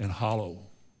and hollow.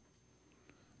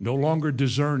 No longer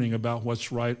discerning about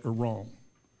what's right or wrong.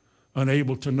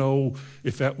 Unable to know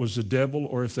if that was the devil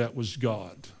or if that was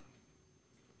God.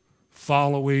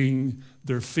 Following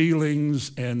their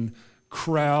feelings and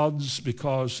crowds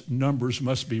because numbers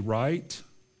must be right.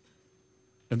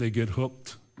 And they get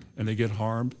hooked and they get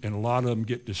harmed. And a lot of them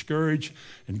get discouraged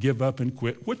and give up and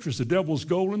quit, which was the devil's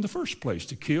goal in the first place: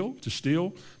 to kill, to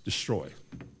steal, destroy.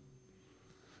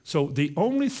 So the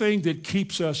only thing that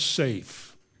keeps us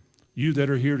safe, you that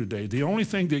are here today, the only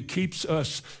thing that keeps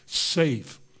us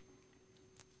safe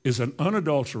is an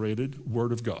unadulterated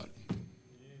Word of God.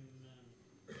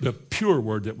 The pure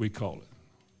Word that we call it.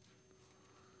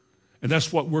 And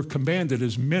that's what we're commanded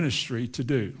as ministry to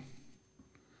do.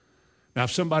 Now,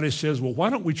 if somebody says, well, why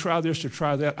don't we try this or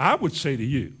try that? I would say to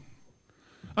you,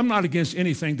 I'm not against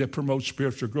anything that promotes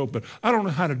spiritual growth, but I don't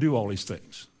know how to do all these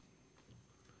things.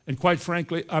 And quite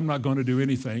frankly, I'm not going to do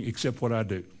anything except what I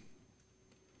do.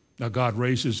 Now, God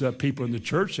raises up people in the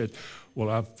church that, well,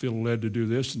 I feel led to do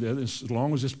this and that. As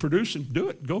long as it's producing, do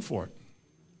it. Go for it.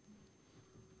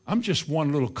 I'm just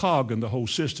one little cog in the whole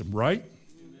system, right?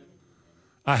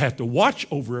 I have to watch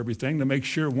over everything to make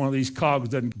sure one of these cogs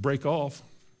doesn't break off.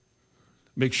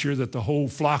 Make sure that the whole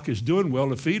flock is doing well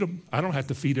to feed them. I don't have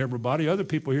to feed everybody. Other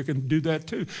people here can do that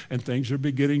too. And things are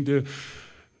beginning to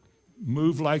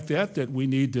move like that we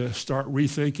need to start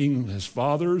rethinking as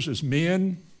fathers, as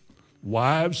men,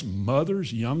 wives,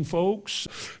 mothers, young folks.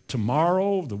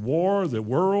 Tomorrow, the war, the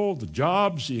world, the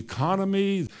jobs, the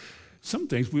economy. Some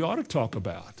things we ought to talk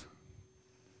about.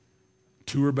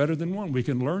 Two are better than one. We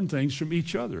can learn things from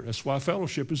each other. That's why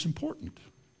fellowship is important.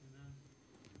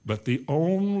 But the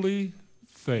only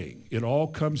thing, it all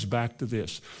comes back to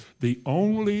this. The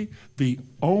only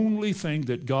thing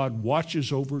that God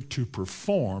watches over to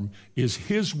perform is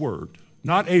His Word.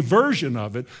 Not a version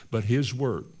of it, but His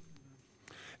Word.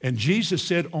 And Jesus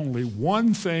said only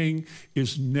one thing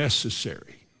is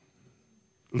necessary.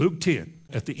 Luke 10,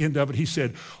 at the end of it, He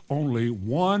said, only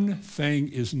one thing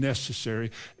is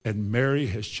necessary, and Mary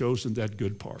has chosen that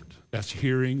good part. That's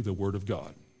hearing the Word of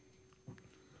God.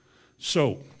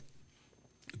 So,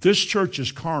 this church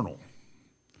is carnal.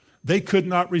 They could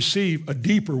not receive a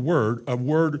deeper word, a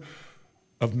word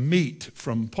of meat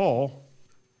from Paul,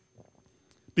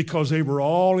 because they were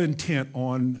all intent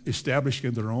on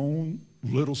establishing their own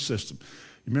little system.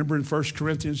 Remember in 1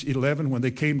 Corinthians 11 when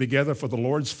they came together for the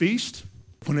Lord's feast?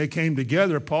 When they came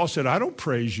together, Paul said, I don't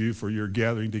praise you for your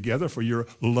gathering together, for your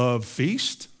love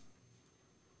feast.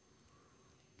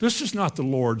 This is not the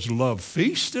Lord's love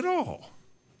feast at all.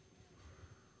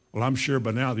 Well, I'm sure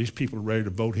by now these people are ready to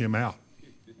vote him out.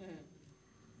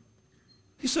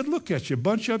 He said, look at you, a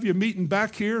bunch of you meeting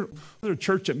back here. There's a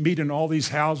church that meet in all these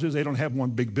houses. They don't have one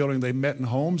big building. They met in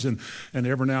homes, and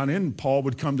every now and then Paul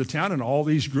would come to town, and all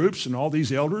these groups and all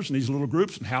these elders and these little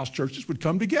groups and house churches would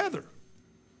come together.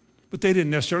 But they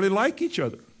didn't necessarily like each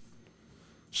other.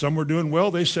 Some were doing well.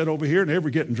 They sat over here, and they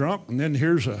were getting drunk. And then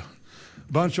here's a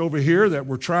bunch over here that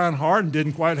were trying hard and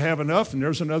didn't quite have enough. And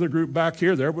there's another group back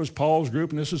here. There was Paul's group,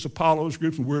 and this is Apollo's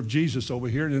group, and we're of Jesus over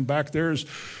here. And then back there is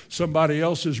somebody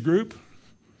else's group.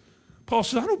 Paul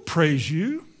says, I don't praise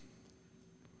you.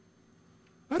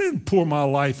 I didn't pour my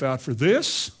life out for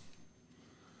this.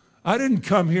 I didn't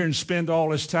come here and spend all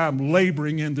this time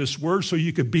laboring in this word so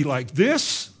you could be like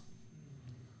this.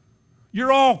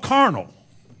 You're all carnal.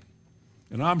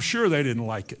 And I'm sure they didn't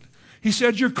like it. He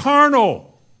said, you're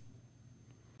carnal.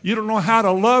 You don't know how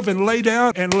to love and lay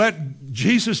down and let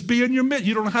Jesus be in your midst.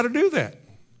 You don't know how to do that.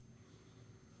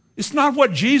 It's not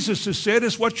what Jesus has said.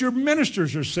 It's what your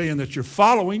ministers are saying that you're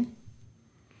following.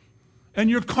 And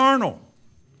you're carnal.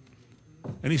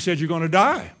 And he said, you're going to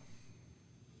die.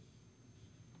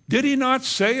 Did he not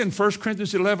say in 1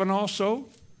 Corinthians 11 also?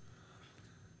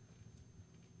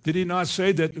 Did he not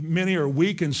say that many are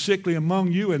weak and sickly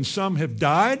among you and some have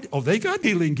died? Oh, they got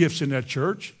healing gifts in that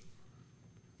church.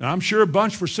 And I'm sure a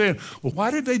bunch were saying, well,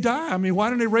 why did they die? I mean, why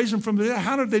didn't they raise them from the dead?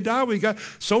 How did they die? We got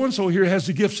so-and-so here has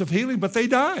the gifts of healing, but they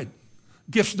died.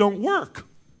 Gifts don't work.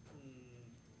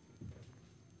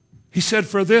 He said,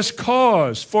 for this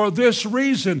cause, for this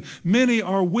reason, many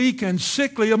are weak and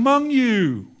sickly among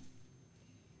you.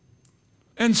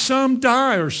 And some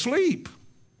die or sleep.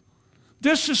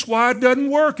 This is why it doesn't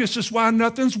work. This is why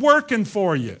nothing's working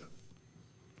for you.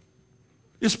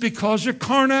 It's because of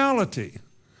carnality,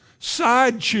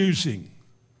 side choosing,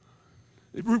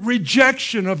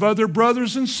 rejection of other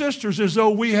brothers and sisters as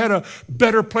though we had a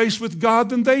better place with God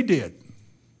than they did.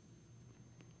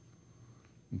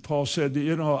 And Paul said,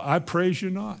 I praise you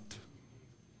not.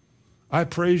 I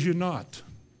praise you not.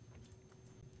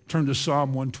 Turn to Psalm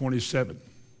 127.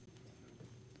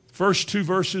 First two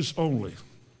verses only.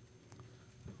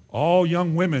 All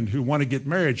young women who want to get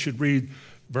married should read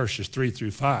verses 3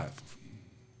 through 5.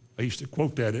 I used to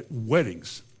quote that at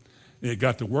weddings. And it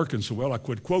got to working so well I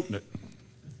quit quoting it.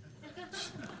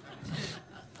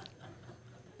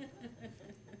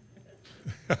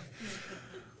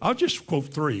 I'll just quote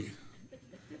 3.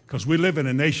 Because we live in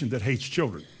a nation that hates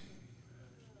children.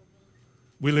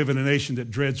 We live in a nation that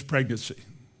dreads pregnancy.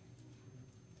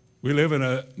 We live in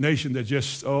a nation that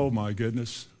just, oh my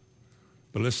goodness.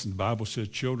 But listen, the Bible says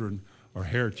children are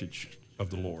heritage of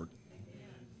the Lord.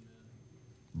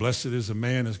 Blessed is a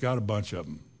man that's got a bunch of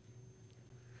them.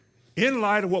 In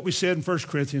light of what we said in 1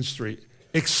 Corinthians 3,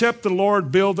 except the Lord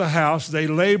build the house, they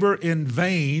labor in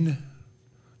vain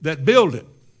that build it.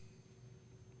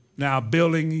 Now,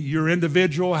 building your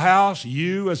individual house,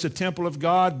 you as a temple of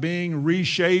God being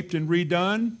reshaped and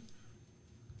redone,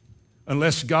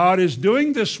 unless God is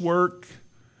doing this work,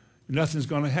 nothing's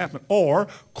going to happen. Or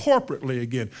corporately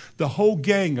again, the whole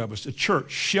gang of us, the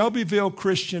church, Shelbyville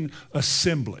Christian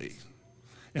Assembly,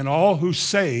 and all who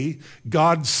say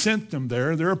God sent them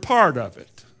there, they're a part of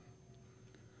it.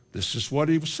 This is what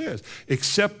he says.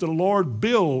 Except the Lord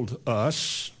build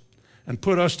us and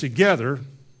put us together,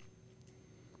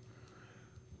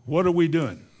 what are we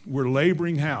doing? We're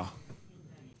laboring how?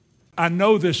 I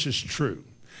know this is true.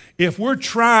 If we're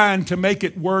trying to make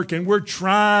it work and we're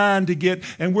trying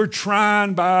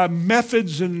by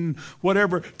methods and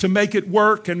whatever to make it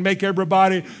work and make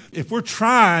everybody, if we're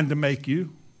trying to make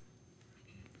you,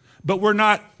 but we're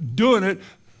not doing it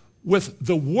with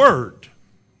the word,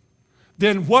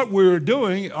 then what we're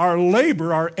doing, our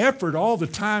labor, our effort, all the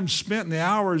time spent and the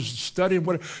hours studying,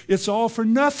 whatever, it's all for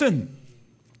nothing.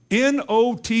 Nothing.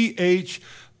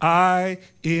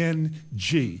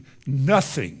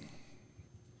 Nothing.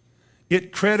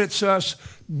 It credits us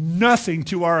nothing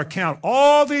to our account.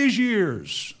 All these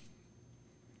years,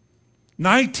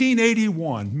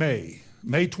 1981, May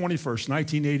 21st,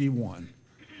 1981,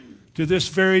 to this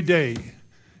very day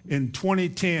in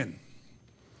 2010,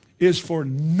 is for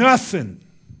nothing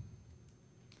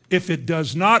if it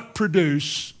does not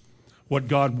produce what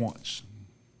God wants.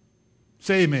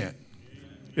 Say amen.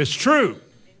 It's true.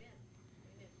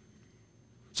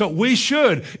 So we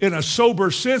should, in a sober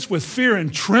sense, with fear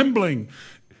and trembling,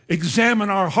 examine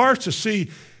our hearts to see,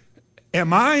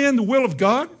 am I in the will of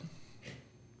God?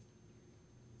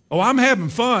 Oh, I'm having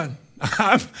fun.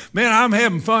 I'm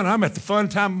having fun. I'm at the fun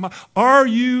time of my... Are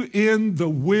you in the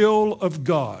will of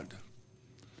God?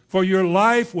 For your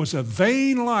life was a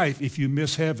vain life if you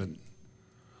miss heaven.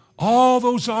 All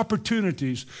those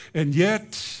opportunities, and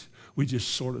yet we just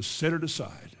sort of set it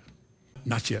aside.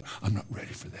 Not yet. I'm not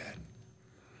ready for that.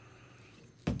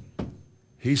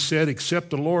 He said, except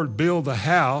the Lord build the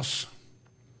house,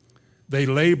 they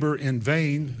labor in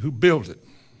vain who build it.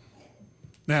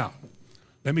 Now,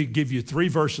 let me give you 3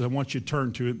 verses I want you to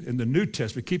turn to in the New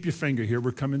Testament. Keep your finger here.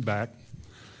 We're coming back.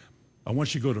 I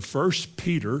want you to go to 1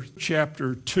 Peter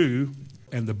chapter 2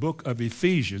 and the book of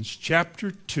Ephesians chapter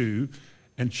 2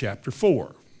 and chapter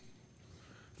 4.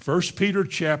 1 Peter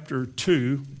chapter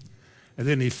 2 and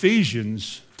then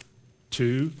Ephesians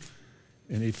 2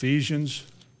 and Ephesians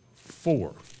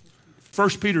 4. 1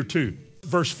 Peter 2,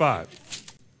 verse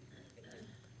 5.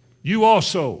 You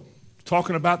also,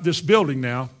 talking about this building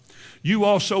now, you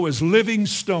also as living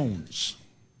stones.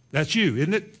 That's you,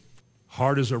 isn't it?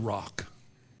 Hard as a rock.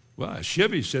 Well, as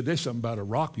Chevy said, there's something about a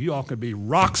rock. You all can be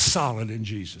rock solid in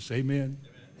Jesus. Amen.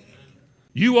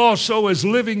 You also as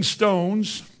living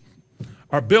stones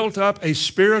are built up a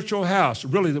spiritual house.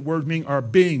 Really, the word meaning are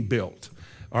being built.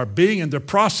 Are being in the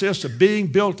process of being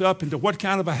built up into what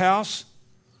kind of a house?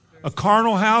 A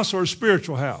carnal house or a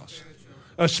spiritual house?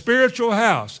 A spiritual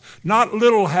house. Not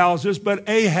little houses, but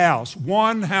a house.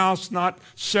 One house, not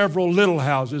several little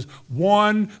houses.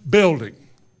 One building.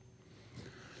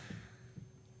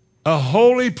 A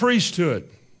holy priesthood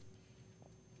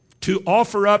to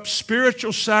offer up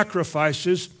spiritual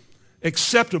sacrifices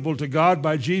acceptable to God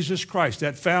by Jesus Christ.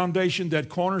 That foundation, that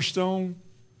cornerstone,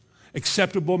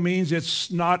 acceptable means it's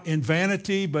not in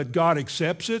vanity, but God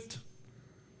accepts it.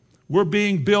 We're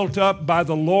being built up by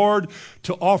the Lord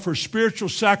to offer spiritual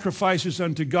sacrifices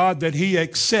unto God that He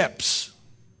accepts,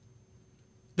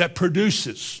 that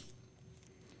produces.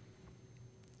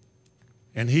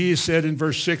 And He said in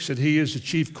verse 6 that He is the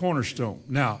chief cornerstone.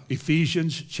 Now,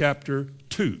 Ephesians chapter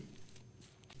 2,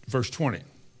 verse 20.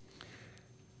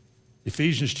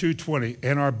 Ephesians 2:20,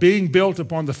 and are being built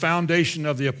upon the foundation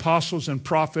of the apostles and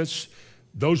prophets.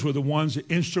 Those were the ones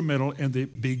instrumental in the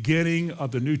beginning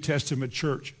of the New Testament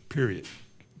church, period.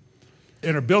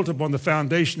 And are built upon the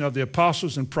foundation of the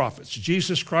apostles and prophets,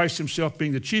 Jesus Christ Himself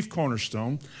being the chief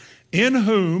cornerstone, in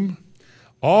whom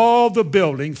all the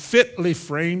building fitly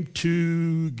framed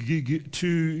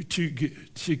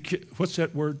what's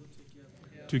that word?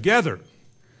 Together.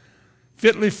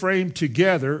 Fitly framed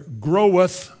together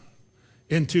groweth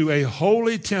into a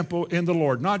holy temple in the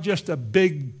Lord. Not just a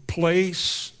big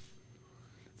place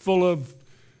full of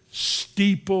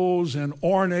steeples and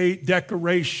ornate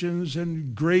decorations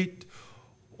and great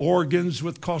organs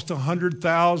that cost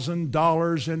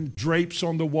 $100,000 and drapes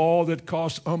on the wall that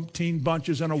cost umpteen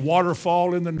bunches and a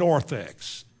waterfall in the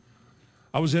narthex.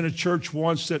 I was in a church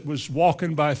once that was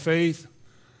walking by faith.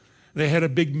 They had a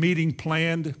big meeting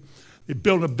planned. They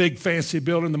built a big fancy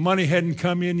building. The money hadn't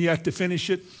come in yet to finish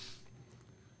it.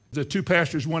 The two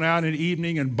pastors went out in the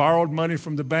evening and borrowed money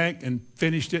from the bank and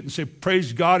finished it and said,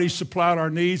 praise God, he supplied our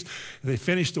needs. They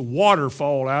finished a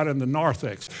waterfall out in the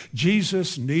narthex.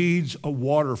 Jesus needs a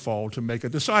waterfall to make a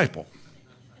disciple.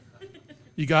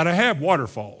 You got to have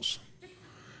waterfalls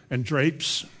and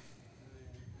drapes.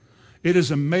 It is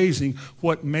amazing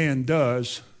what man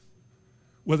does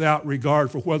without regard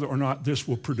for whether or not this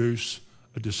will produce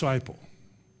a disciple.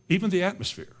 Even the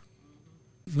atmosphere.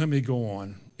 Let me go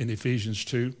on in Ephesians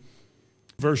 2,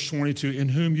 verse 22, in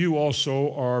whom you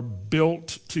also are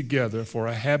built together for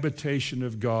a habitation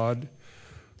of God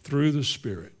through the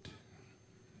Spirit.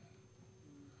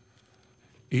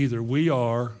 Either we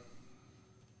are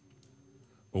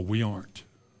or we aren't.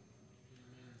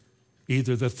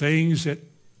 Either the things that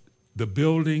the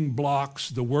building blocks,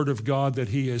 the Word of God that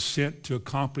he has sent to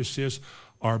accomplish this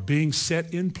are being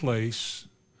set in place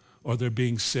or they're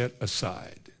being set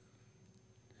aside.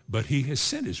 But he has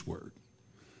sent his Word.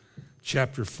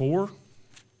 Chapter 4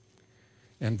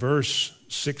 and verse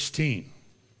 16.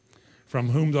 From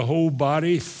whom the whole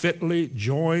body fitly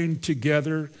joined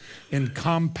together and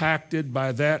compacted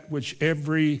by that which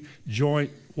every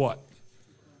joint, what?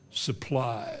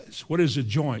 Supplies. What is a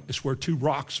joint? It's where two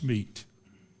rocks meet.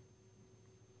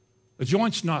 A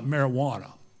joint's not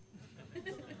marijuana.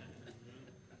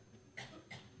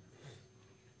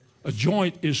 A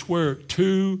joint is where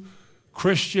two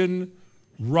Christian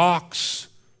rocks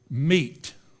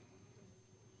meet.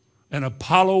 An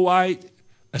Apolloite,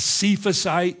 a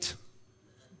Cephasite,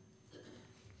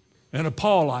 and a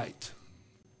Paulite.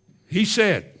 He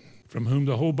said, from whom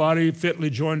the whole body fitly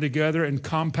joined together and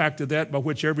compacted that by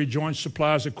which every joint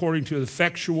supplies according to the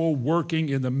effectual working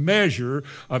in the measure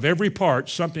of every part,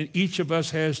 something each of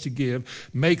us has to give,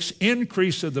 makes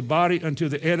increase of the body unto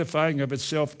the edifying of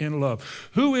itself in love.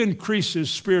 Who increases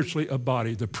spiritually a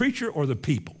body, the preacher or the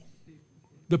people?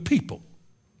 The people.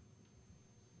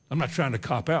 I'm not trying to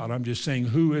cop out. I'm just saying,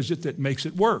 who is it that makes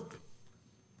it work?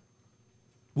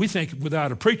 We think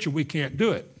without a preacher we can't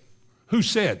do it. Who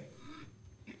said?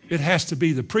 It has to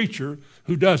be the preacher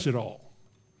who does it all.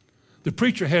 The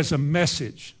preacher has a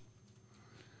message.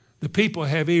 The people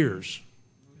have ears.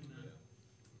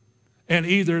 And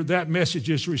either that message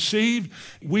is received,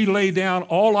 we lay down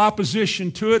all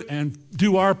opposition to it and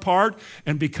do our part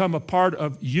and become a part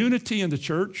of unity in the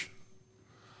church.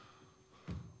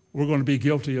 We're going to be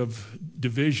guilty of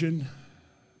division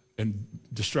and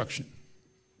destruction.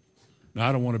 Now,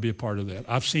 I don't want to be a part of that.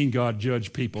 I've seen God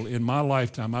judge people. In my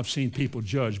lifetime, I've seen people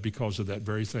judge because of that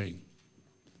very thing.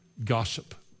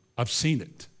 Gossip. I've seen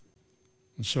it.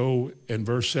 And so in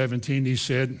verse 17, he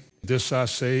said, this I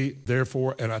say,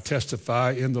 therefore, and I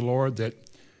testify in the Lord that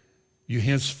you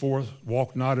henceforth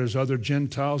walk not as other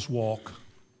Gentiles walk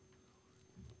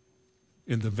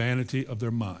in the vanity of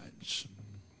their minds,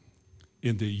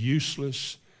 in the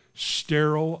useless,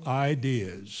 sterile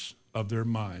ideas of their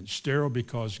minds. Sterile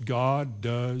because God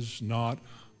does not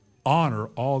honor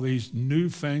all these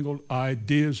newfangled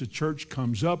ideas the church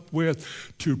comes up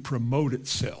with to promote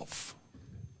itself.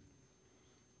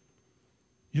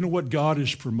 You know what God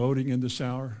is promoting in this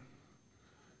hour?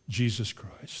 Jesus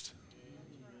Christ.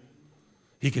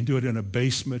 He can do it in a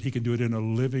basement. He can do it in a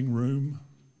living room.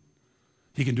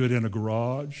 He can do it in a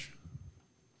garage.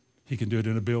 He can do it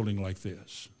in a building like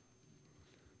this.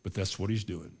 But that's what he's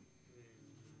doing.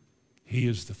 He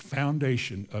is the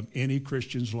foundation of any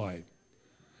Christian's life.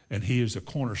 And he is the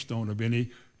cornerstone of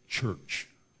any church.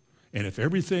 And if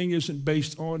everything isn't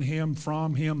based on him,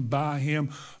 from him, by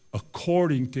him,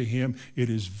 according to him, it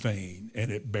is vain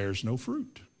and it bears no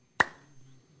fruit.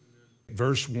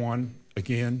 Verse 1,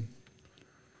 again.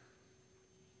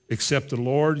 Except the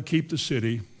Lord keep the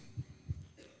city,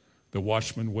 the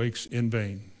watchman wakes in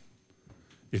vain.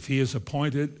 If he is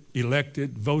appointed,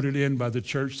 elected, voted in by the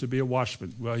church to be a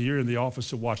watchman, well, you're in the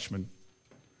office of watchman.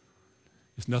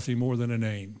 It's nothing more than a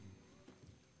name.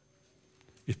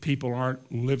 If people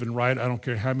aren't living right, I don't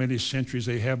care how many centuries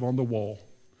they have on the wall.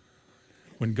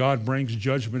 When God brings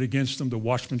judgment against them, the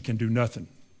watchman can do nothing.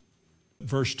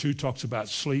 Verse 2 talks about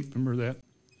sleep. Remember that?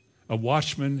 A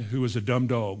watchman who is a dumb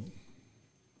dog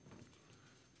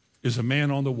is a man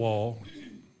on the wall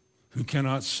who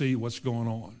cannot see what's going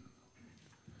on.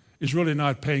 Is really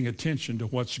not paying attention to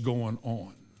what's going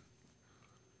on.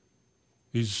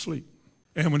 He's asleep.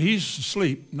 And when he's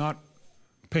asleep, not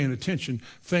paying attention,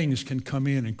 things can come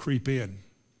in and creep in.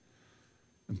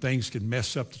 And things can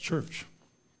mess up the church.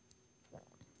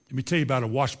 Let me tell you about a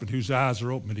watchman whose eyes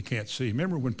are open and he can't see.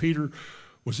 Remember when Peter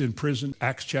was in prison,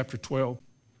 Acts chapter 12?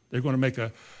 They're going to make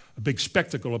a big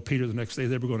spectacle of Peter the next day.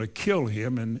 They were going to kill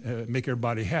him and make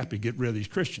everybody happy, get rid of these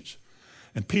Christians.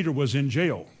 And Peter was in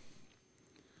jail.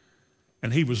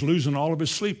 And he was losing all of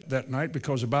his sleep that night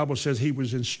because the Bible says he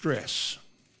was in stress.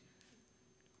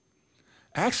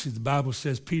 Actually, the Bible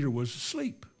says Peter was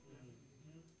asleep.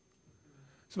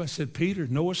 So I said, Peter,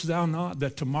 knowest thou not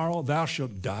that tomorrow thou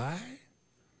shalt die?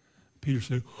 Peter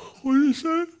said, what did you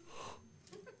say?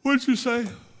 What did you say?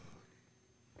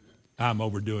 I'm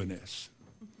overdoing this.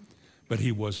 But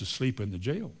he was asleep in the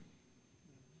jail.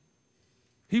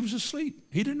 He was asleep.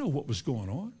 He didn't know what was going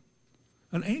on.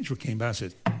 An angel came by and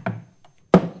said,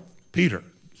 Peter,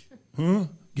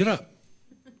 get up.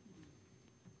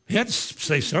 He had to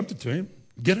say something to him.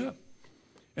 Get up.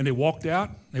 And they walked out.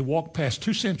 They walked past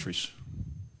 2 centuries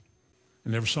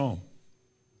and never saw him.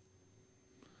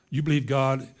 You believe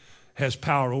God has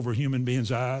power over human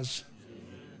beings' eyes?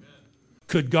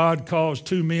 Could God cause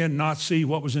 2 men not see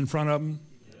what was in front of them?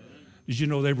 Did you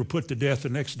know they were put to death the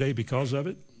next day because of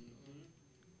it?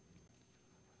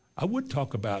 I would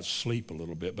talk about sleep a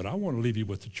little bit, but I want to leave you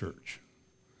with the church.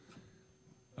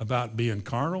 About being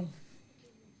carnal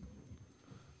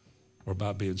or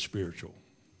about being spiritual.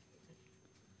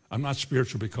 I'm not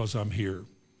spiritual because I'm here.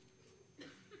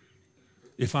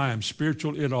 If I am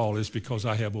spiritual at all, it's because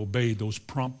I have obeyed those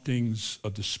promptings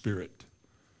of the Spirit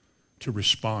to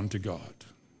respond to God.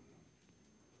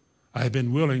 I have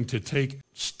been willing to take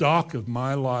stock of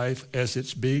my life as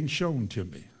it's being shown to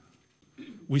me.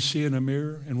 We see in a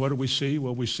mirror, and what do we see?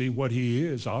 Well, we see what he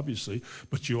is, obviously,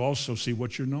 but you also see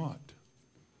what you're not.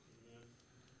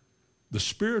 The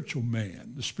spiritual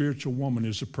man, the spiritual woman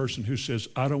is a person who says,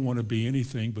 I don't want to be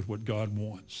anything but what God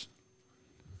wants.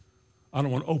 I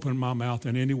don't want to open my mouth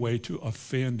in any way to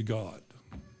offend God.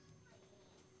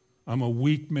 I'm a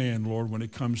weak man, Lord, when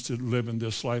it comes to living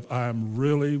this life. I am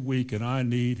really weak and I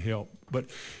need help. But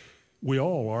we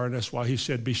all are, and that's why he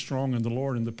said, be strong in the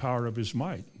Lord and the power of his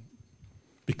might.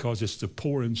 Because it's the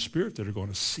poor in spirit that are going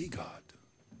to see God.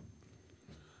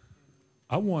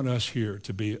 I want us here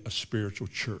to be a spiritual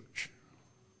church.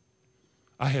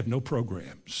 I have no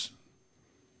programs.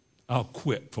 I'll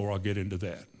quit before I get into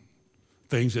that.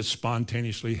 Things that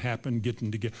spontaneously happen,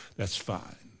 getting together, that's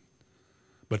fine.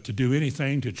 But to do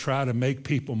anything to try to make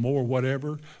people more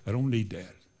whatever, I don't need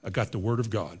that. I got the Word of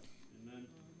God. Amen.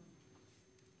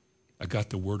 I got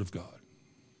the Word of God.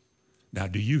 Now,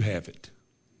 do you have it?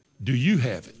 Do you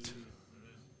have it?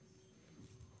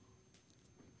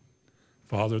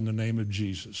 Father, in the name of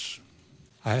Jesus,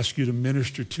 I ask you to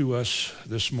minister to us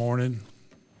this morning.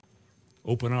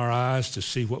 Open our eyes to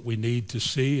see what we need to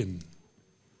see and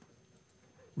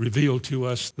reveal to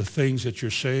us the things that you're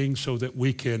saying so that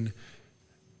we can,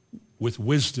 with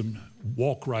wisdom,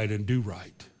 walk right and do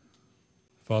right.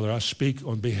 Father, I speak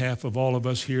on behalf of all of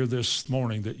us here this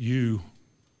morning that you,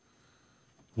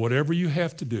 whatever you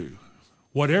have to do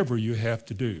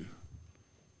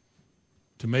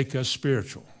to make us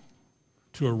spiritual,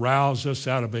 to arouse us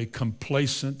out of a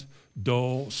complacent,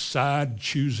 dull,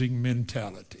 side-choosing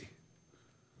mentality,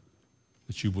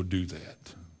 that you will do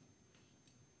that.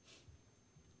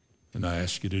 And I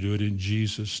ask you to do it in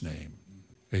Jesus' name.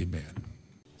 Amen.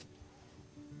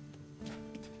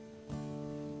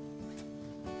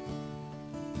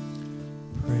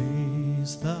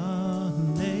 Praise the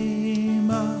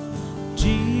name of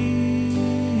Jesus.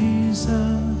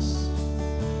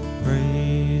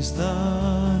 Praise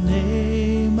the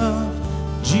name of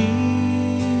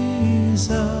Jesus.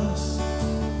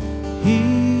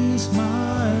 He's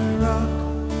my rock.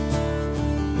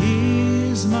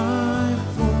 He's my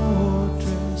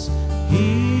fortress.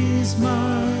 He's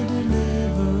my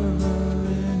deliverer.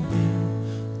 In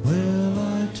him will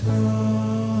I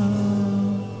trust.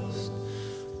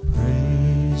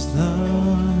 Praise the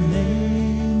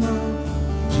name of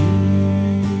Jesus.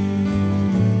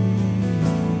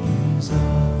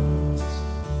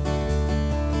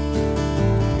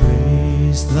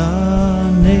 Praise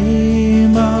the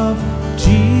name of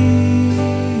Jesus.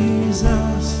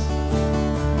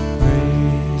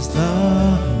 Praise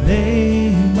the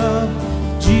name of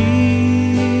Jesus.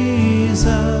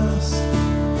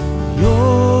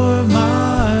 You're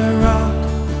my rock.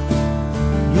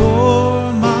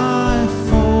 You're my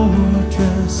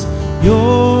fortress.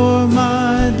 You're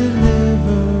my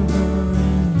deliverer.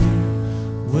 In you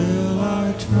will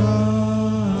I trust.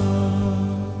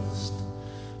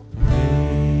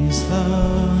 Praise the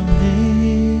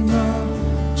name of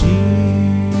Jesus.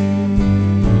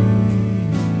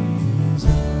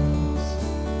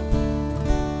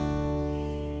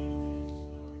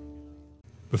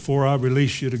 Before I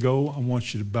release you to go, I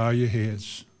want you to bow your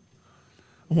heads.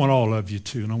 I want all of you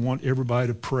to, and I want everybody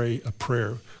to pray a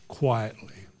prayer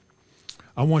quietly.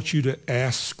 I want you to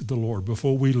ask the Lord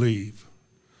before we leave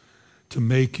to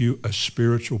make you a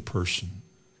spiritual person,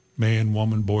 man,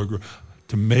 woman, boy, girl.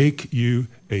 to make you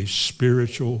a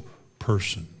spiritual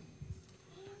person.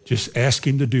 Just ask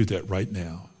him to do that right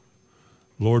now.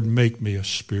 Lord, make me a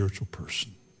spiritual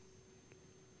person.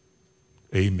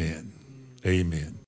 Amen. Amen.